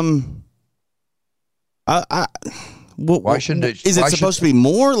 Why shouldn't it? Is it supposed to be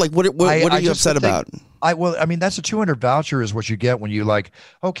more? Like, what are you upset about? That's a $200 voucher is what you get when you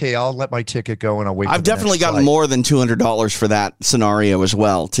okay, I'll let my ticket go and I'll wait. I've definitely gotten more than $200 for that scenario as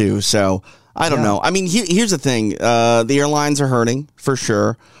well, too. So I don't know. I mean, here's the thing. The airlines are hurting for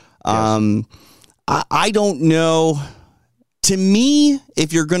sure. Yes. I don't know. To me,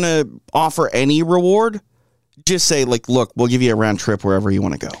 if you're going to offer any reward, just say, look, we'll give you a round trip wherever you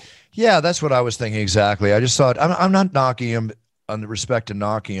want to go. Yeah, that's what I was thinking exactly. I just thought, I'm not knocking him on the respect to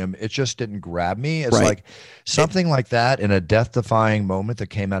knocking him. It just didn't grab me. It's like something like that in a death-defying moment that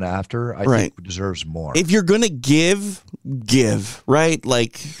came out after, I think deserves more. If you're going to give, right?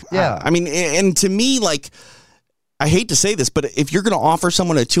 And to me, I hate to say this, but if you're going to offer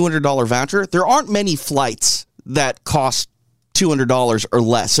someone a $200 voucher, there aren't many flights that cost $200 or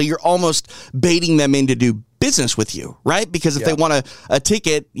less. So you're almost baiting them in to do business with you, right? Because if they want a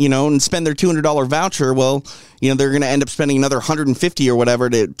ticket, and spend their $200 voucher, well, they're going to end up spending another $150 or whatever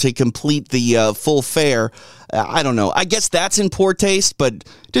to complete the full fare. I don't know. I guess that's in poor taste, but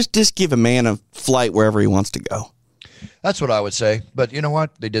just give a man a flight wherever he wants to go. That's what I would say. But you know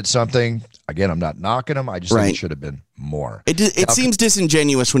what? They did something. Again, I'm not knocking them. I just think it should have been more. It seems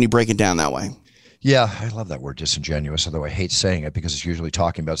disingenuous when you break it down that way. Yeah, I love that word disingenuous, although I hate saying it because it's usually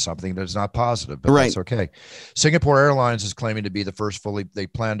talking about something that is not positive, but that's okay. Singapore Airlines is claiming to be the first they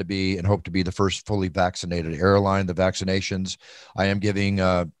plan to be and hope to be the first fully vaccinated airline. The vaccinations I am giving,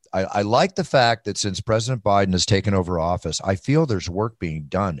 I like the fact that since President Biden has taken over office, I feel there's work being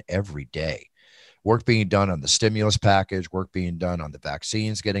done every day. Work being done on the stimulus package, work being done on the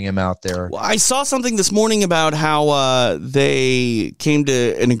vaccines, getting them out there. Well, I saw something this morning about how they came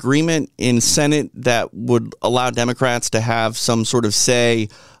to an agreement in Senate that would allow Democrats to have some sort of say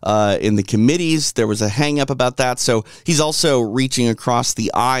in the committees. There was a hang-up about that. So he's also reaching across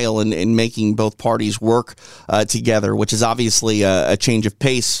the aisle and making both parties work together, which is obviously a change of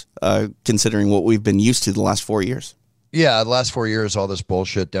pace considering what we've been used to the last 4 years. Yeah, the last 4 years, all this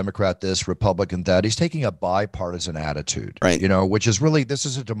bullshit, Democrat this, Republican that. He's taking a bipartisan attitude, right? Which is really, this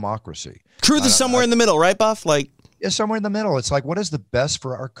is a democracy. Truth is somewhere in the middle, right, Buff? Yeah, somewhere in the middle. It's like, what is the best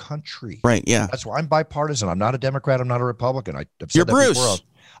for our country? Right, yeah. That's why I'm bipartisan. I'm not a Democrat. I'm not a Republican. I've said You're that Bruce. before.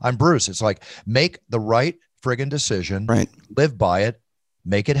 I'm Bruce. It's like, make the right friggin' decision, right? Live by it,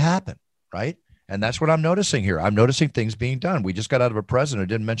 make it happen, right? And that's what I'm noticing here. I'm noticing things being done. We just got out of a president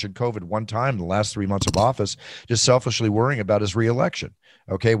who didn't mention COVID one time in the last 3 months of office, just selfishly worrying about his reelection.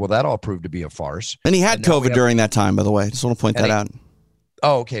 Okay, well, that all proved to be a farce. And he had COVID during that time, by the way. Just want to point that out.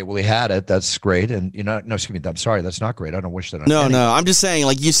 Oh, okay. Well, he had it. That's great. And excuse me. I'm sorry. That's not great. I don't wish that. No. I'm just saying,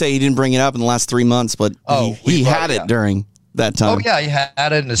 like you say, he didn't bring it up in the last 3 months, but he had it during that time. Oh, yeah. He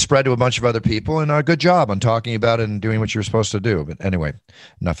had it and it spread to a bunch of other people. And good job on talking about it and doing what you're supposed to do. But anyway,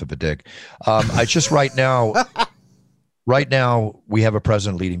 enough of a dig. I just right now, we have a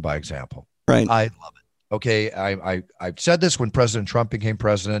president leading by example. Right. I love it. Okay. I've said this when President Trump became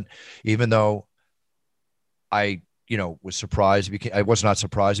president, even though I was surprised. I was not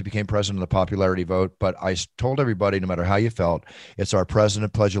surprised he became president of the popularity vote, but I told everybody, no matter how you felt, it's our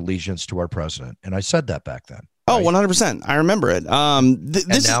president, pledge allegiance to our president. And I said that back then. Oh, 100%. I remember it. This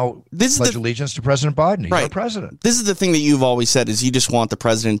is pledge allegiance to President Biden. He's our president. This is the thing that you've always said is you just want the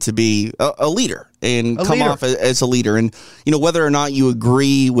president to be a leader and come off as a leader. And, whether or not you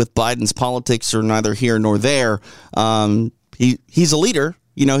agree with Biden's politics or neither here nor there, he's a leader.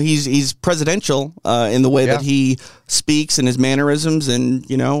 He's presidential in the way that he speaks and his mannerisms. And,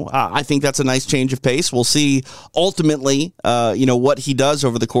 I think that's a nice change of pace. We'll see ultimately, what he does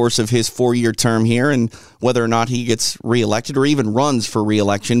over the course of his 4-year term here and whether or not he gets reelected or even runs for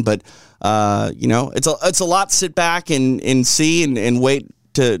reelection. But, it's a lot to sit back and see and wait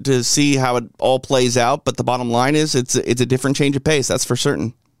to see how it all plays out. But the bottom line is it's a different change of pace. That's for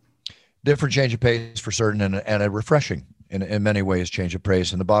certain. Different change of pace for certain and a refreshing. In many ways, change of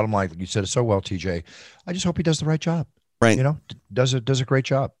pace. And the bottom line, like you said it so well, TJ, I just hope he does the right job. Right. Does a great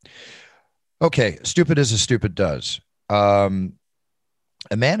job. Okay. Stupid as a stupid does. A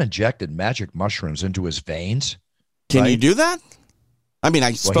man injected magic mushrooms into his veins. Can you do that? I mean,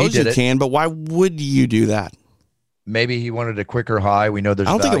 I suppose you can, but why would you do that? Maybe he wanted a quicker high. We know there's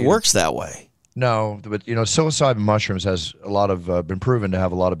I don't think it works that way. No, but psilocybin mushrooms has a lot of been proven to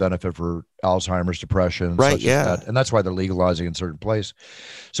have a lot of benefit for Alzheimer's, depression, right? Such as that. And that's why they're legalizing in certain places.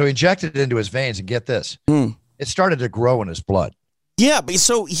 So he injected it into his veins, and get this, it started to grow in his blood. Yeah, but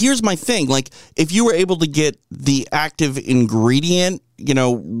so here's my thing: like, if you were able to get the active ingredient,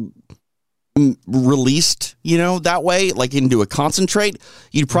 released, that way, like into a concentrate,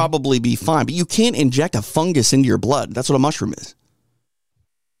 you'd probably be fine. But you can't inject a fungus into your blood. That's what a mushroom is.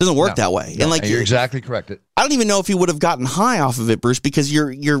 Doesn't work that way. No, and you're exactly correct. I don't even know if you would have gotten high off of it, Bruce, because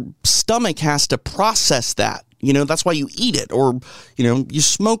your stomach has to process that. That's why you eat it or, you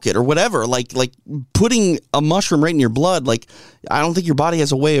smoke it or whatever. Like putting a mushroom right in your blood, I don't think your body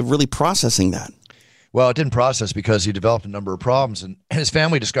has a way of really processing that. Well, it didn't process because he developed a number of problems, and his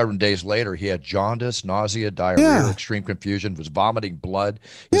family discovered days later he had jaundice, nausea, diarrhea, extreme confusion, was vomiting blood.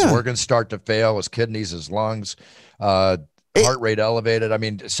 His organs start to fail, his kidneys, his lungs, heart rate elevated. I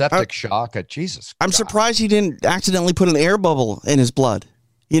mean, septic shock. Jesus. I'm surprised he didn't accidentally put an air bubble in his blood.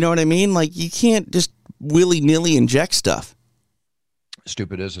 You know what I mean? Like, you can't just willy-nilly inject stuff.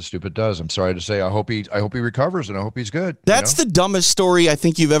 Stupid is as stupid does. I'm sorry to say. I hope he recovers and I hope he's good. That's the dumbest story I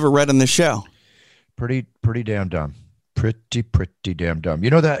think you've ever read on this show. Pretty damn dumb. Pretty damn dumb.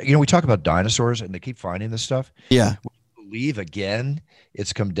 We talk about dinosaurs and they keep finding this stuff. Yeah. We believe again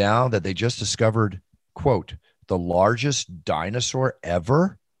it's come down that they just discovered, quote, the largest dinosaur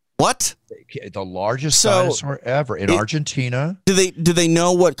ever. What? The largest dinosaur ever in Argentina. Do they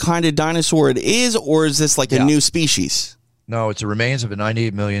know what kind of dinosaur it is, or is this like a new species? No, it's the remains of a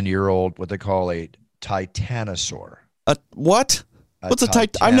 98 million year old, what they call a titanosaur. A what? What's a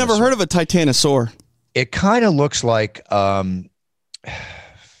titanosaur? I've never heard of a titanosaur. It kind of looks like a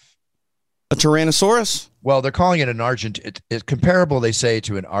Tyrannosaurus. Well, they're calling it an it's comparable, they say,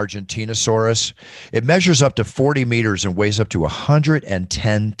 to an Argentinosaurus. It measures up to 40 meters and weighs up to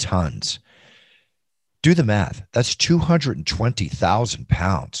 110 tons. Do the math. That's 220,000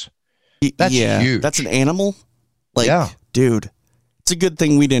 pounds. That's huge. That's an animal? Dude, it's a good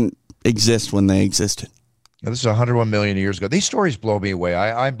thing we didn't exist when they existed. Now, this is 101 million years ago. These stories blow me away.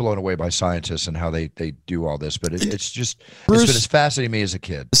 I'm blown away by scientists and how they do all this, but it's just, Bruce, it's been as fascinating to me as a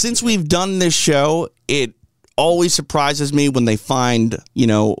kid. Since we've done this show, it always surprises me when they find,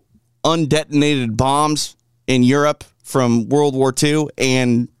 undetonated bombs in Europe from World War II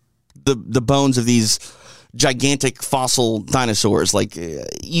and the bones of these gigantic fossil dinosaurs. Like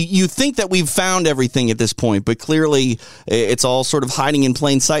you think that we've found everything at this point, but clearly it's all sort of hiding in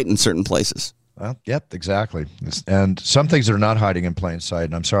plain sight in certain places. Well, yep, exactly. And some things that are not hiding in plain sight,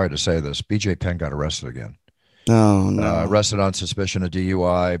 and I'm sorry to say this, BJ Penn got arrested again. Oh, no. Arrested on suspicion of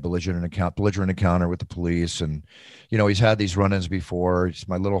DUI, belligerent encounter with the police. And, he's had these run-ins before. He's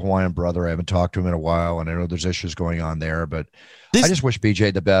my little Hawaiian brother. I haven't talked to him in a while, and I know there's issues going on there. But I just wish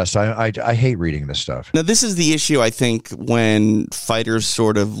BJ the best. I hate reading this stuff. Now, this is the issue, I think, when fighters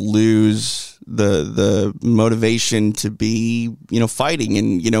sort of lose the motivation to be, fighting.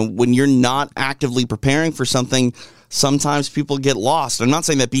 And, when you're not actively preparing for something, sometimes people get lost. I'm not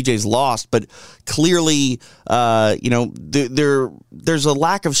saying that BJ's lost, but clearly, there's a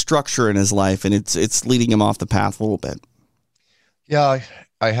lack of structure in his life, and it's leading him off the path a little bit. Yeah,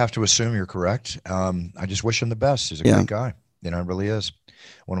 I have to assume you're correct. I just wish him the best. He's a great guy. He really is.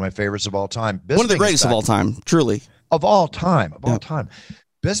 One of my favorites of all time. Bisping, one of the greatest of all time, truly. Of all time.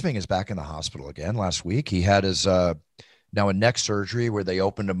 Bisping is back in the hospital again last week. He had his now a neck surgery where they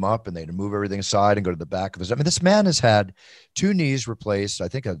opened him up and they had to move everything aside and go to the back of his. I mean, this man has had 2 knees replaced. I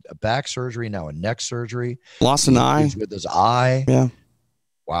think a back surgery, now a neck surgery. Lost an eye. With his eye. Yeah.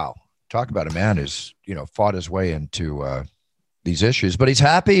 Wow. Talk about a man who's, fought his way into these issues, but he's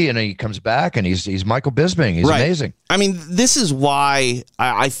happy and he comes back and he's Michael Bisping. He's amazing. I mean, this is why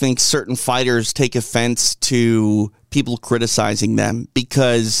I think certain fighters take offense to people criticizing them,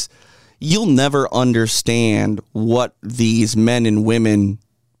 because you'll never understand what these men and women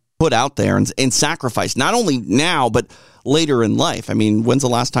put out there and sacrifice, not only now, but later in life. I mean, when's the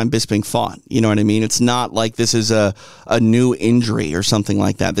last time Bisping fought? You know what I mean? It's not like this is a new injury or something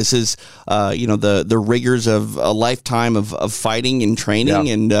like that. This is, the rigors of a lifetime of fighting and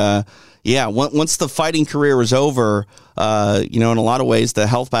training. Yeah. And, once the fighting career is over, in a lot of ways, the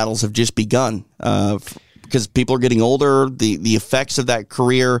health battles have just begun. Because people are getting older, the effects of that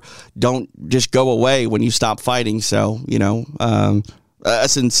career don't just go away when you stop fighting. So, a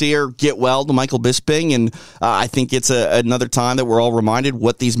sincere get well to Michael Bisping. And I think it's another time that we're all reminded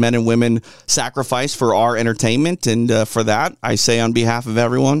what these men and women sacrifice for our entertainment. And for that, I say on behalf of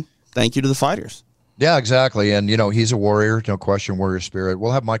everyone, thank you to the fighters. Yeah, exactly. And, he's a warrior, no question, warrior spirit.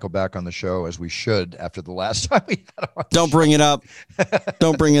 We'll have Michael back on the show, as we should, after the last time we had him on the Don't show. bring it up.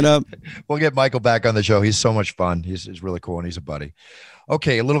 Don't bring it up. We'll get Michael back on the show. He's so much fun. He's really cool, and he's a buddy.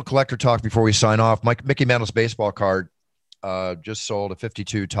 Okay, a little collector talk before we sign off. Mickey Mantle's baseball card just sold, a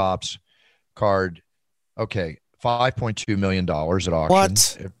 52 Topps card. Okay, $5.2 million at auction.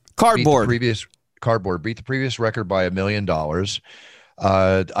 What? Cardboard. Beat the previous record by $1 million.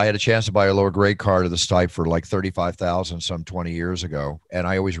 I had a chance to buy a lower grade card of this type for like $35,000 some 20 years ago. And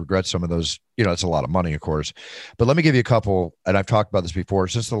I always regret some of those. It's a lot of money, of course. But let me give you a couple, and I've talked about this before.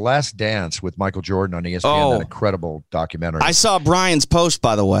 Since The Last Dance with Michael Jordan on ESPN, that incredible documentary. I saw Brian's post,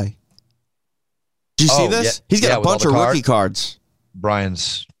 by the way. Did you see this? Yeah, he's got a bunch of rookie cards.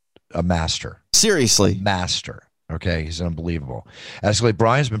 Brian's a master. Seriously. Master. Okay, he's unbelievable. Actually,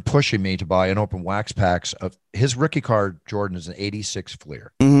 Brian's been pushing me to buy an open wax packs of his rookie card. Jordan is an 86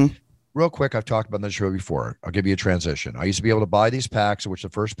 Fleer. Mm-hmm. Real quick, I've talked about this show before. I'll give you a transition. I used to be able to buy these packs, which the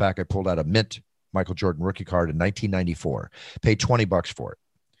first pack I pulled out a mint Michael Jordan rookie card in 1994. Paid $20 for it.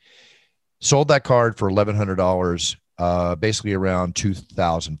 Sold that card for $1,100, basically around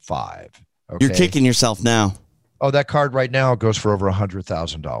 2005. Okay? You're kicking yourself now. Oh, that card right now goes for over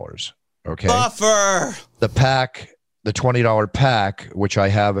 $100,000. Okay. Buffer. The pack, the $20 pack, which I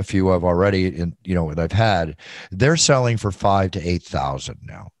have a few of already, that I've had, they're selling for $5,000 to $8,000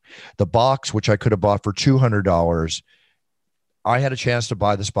 now. The box, which I could have bought for $200, I had a chance to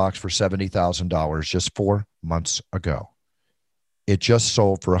buy this box for $70,000 just 4 months ago. It just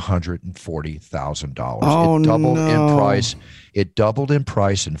sold for $140,000. Oh, it doubled in price. It doubled in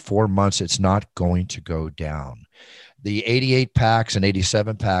price in 4 months. It's not going to go down. The 88 packs and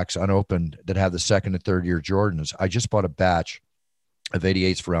 87 packs unopened that have the second and third year Jordans, I just bought a batch of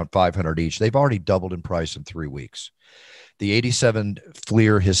 88s for around $500 each. They've already doubled in price in 3 weeks. The 87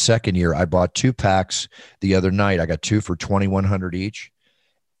 Fleer, his second year, I bought 2 packs the other night. I got 2 for $2,100 each.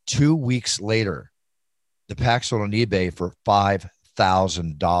 2 weeks later, the pack sold on eBay for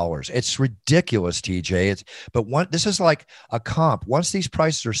 $5,000. It's ridiculous, TJ. This is like a comp. Once these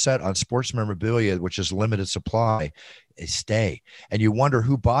prices are set on sports memorabilia, which is limited supply, they stay. And you wonder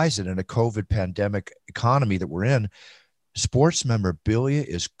who buys it in a COVID pandemic economy that we're in. Sports memorabilia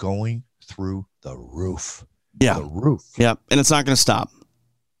is going through the roof. Yeah. The roof. Yeah. And it's not going to stop.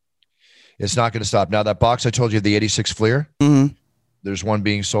 It's not going to stop. Now, that box I told you, the 86 Fleer, mm-hmm. There's one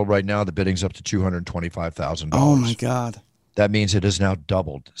being sold right now. The bidding's up to $225,000. Oh, my God. That means it has now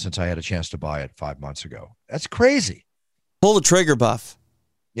doubled since I had a chance to buy it 5 months ago. That's crazy. Pull the trigger, Buff.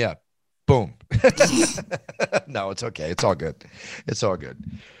 Yeah. Boom. No, it's okay. It's all good. It's all good.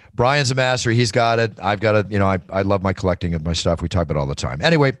 Brian's a master. He's got it. I've got it. You know, I love my collecting of my stuff. We talk about it all the time.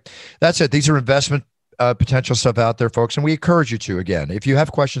 Anyway, that's it. These are investment potential stuff out there, folks. And we encourage you to, again, if you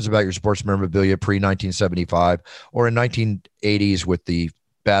have questions about your sports memorabilia pre-1975 or in 1980s with the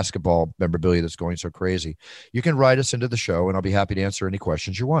basketball memorabilia that's going so crazy, you can write us into the show and I'll be happy to answer any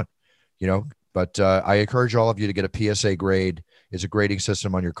questions you want, you know. But I encourage all of you to get a PSA grade. It's a grading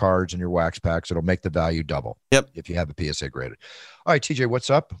system on your cards and your wax packs. It'll make the value double. Yep. If you have a PSA graded. All right, TJ, what's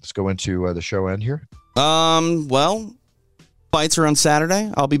up? Let's go into the show end here. Well, fights are on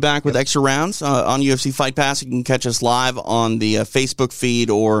Saturday. I'll be back with extra rounds on UFC Fight Pass. You can catch us live on the Facebook feed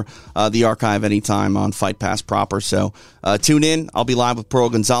or the archive anytime on Fight Pass proper. So tune in. I'll be live with Pearl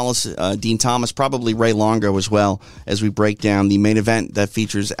Gonzalez, Dean Thomas, probably Ray Longo as well, as we break down the main event that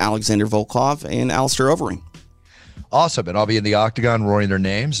features Alexander Volkov and Alistair Overeem. Awesome. And I'll be in the Octagon roaring their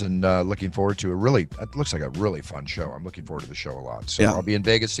names and looking forward to it looks like a really fun show. I'm looking forward to the show a lot. So I'll be in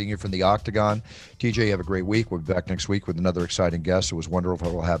Vegas seeing you from the Octagon. TJ, you have a great week. We'll be back next week with another exciting guest. It was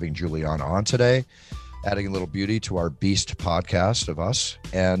wonderful having Juliana on today, adding a little beauty to our Beast podcast of us.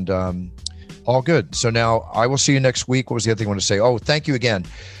 And all good. So now I will see you next week. What was the other thing I want to say? Oh, thank you again.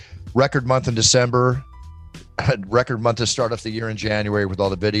 Record month in December. Record month to start off the year in January with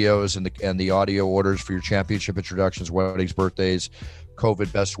all the videos and the audio orders for your championship introductions, weddings, birthdays,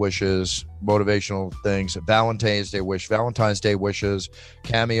 COVID best wishes, motivational things, Valentine's Day wishes,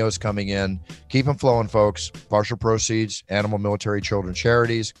 cameos coming in. Keep them flowing, folks. Partial proceeds, Animal Military Children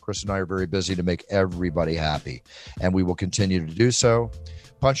Charities. Chris and I are very busy to make everybody happy, and we will continue to do so.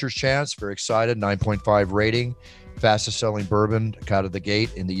 Puncher's Chance, very excited, 9.5 rating. Fastest selling bourbon out of the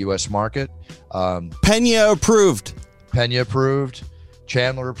gate in the U.S. market. Pena approved.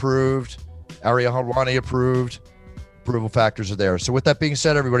 Chandler approved. Ariel Helwani approved. Approval factors are there. So with that being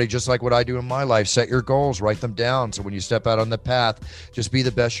said, everybody, just like what I do in my life, set your goals, write them down. So when you step out on the path, just be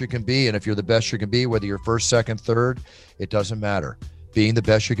the best you can be. And if you're the best you can be, whether you're first, second, third, it doesn't matter. Being the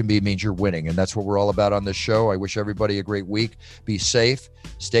best you can be means you're winning. And that's what we're all about on this show. I wish everybody a great week. Be safe,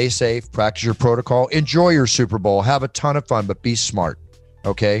 stay safe, practice your protocol, enjoy your Super Bowl, have a ton of fun, but be smart.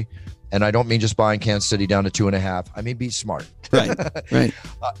 Okay. And I don't mean just buying Kansas City down to 2.5. I mean, be smart. Right.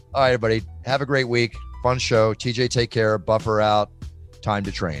 All right, everybody. Have a great week. Fun show. TJ, take care. Buffer out. Time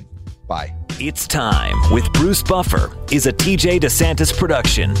to train. Bye. It's Time with Bruce Buffer is a TJ DeSantis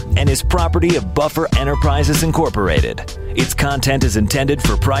production and is property of Buffer Enterprises Incorporated. Its content is intended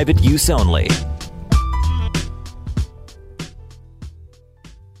for private use only.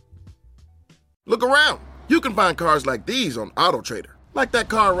 Look around. You can find cars like these on AutoTrader, like that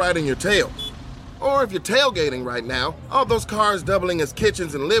car riding your tail. Or if you're tailgating right now, all those cars doubling as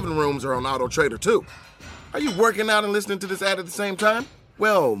kitchens and living rooms are on AutoTrader too. Are you working out and listening to this ad at the same time?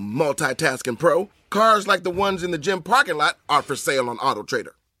 Well, multitasking pro, cars like the ones in the gym parking lot are for sale on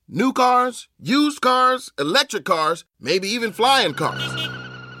AutoTrader. New cars, used cars, electric cars, maybe even flying cars.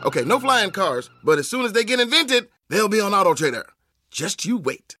 Okay, no flying cars, but as soon as they get invented, they'll be on AutoTrader. Just you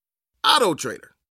wait. AutoTrader.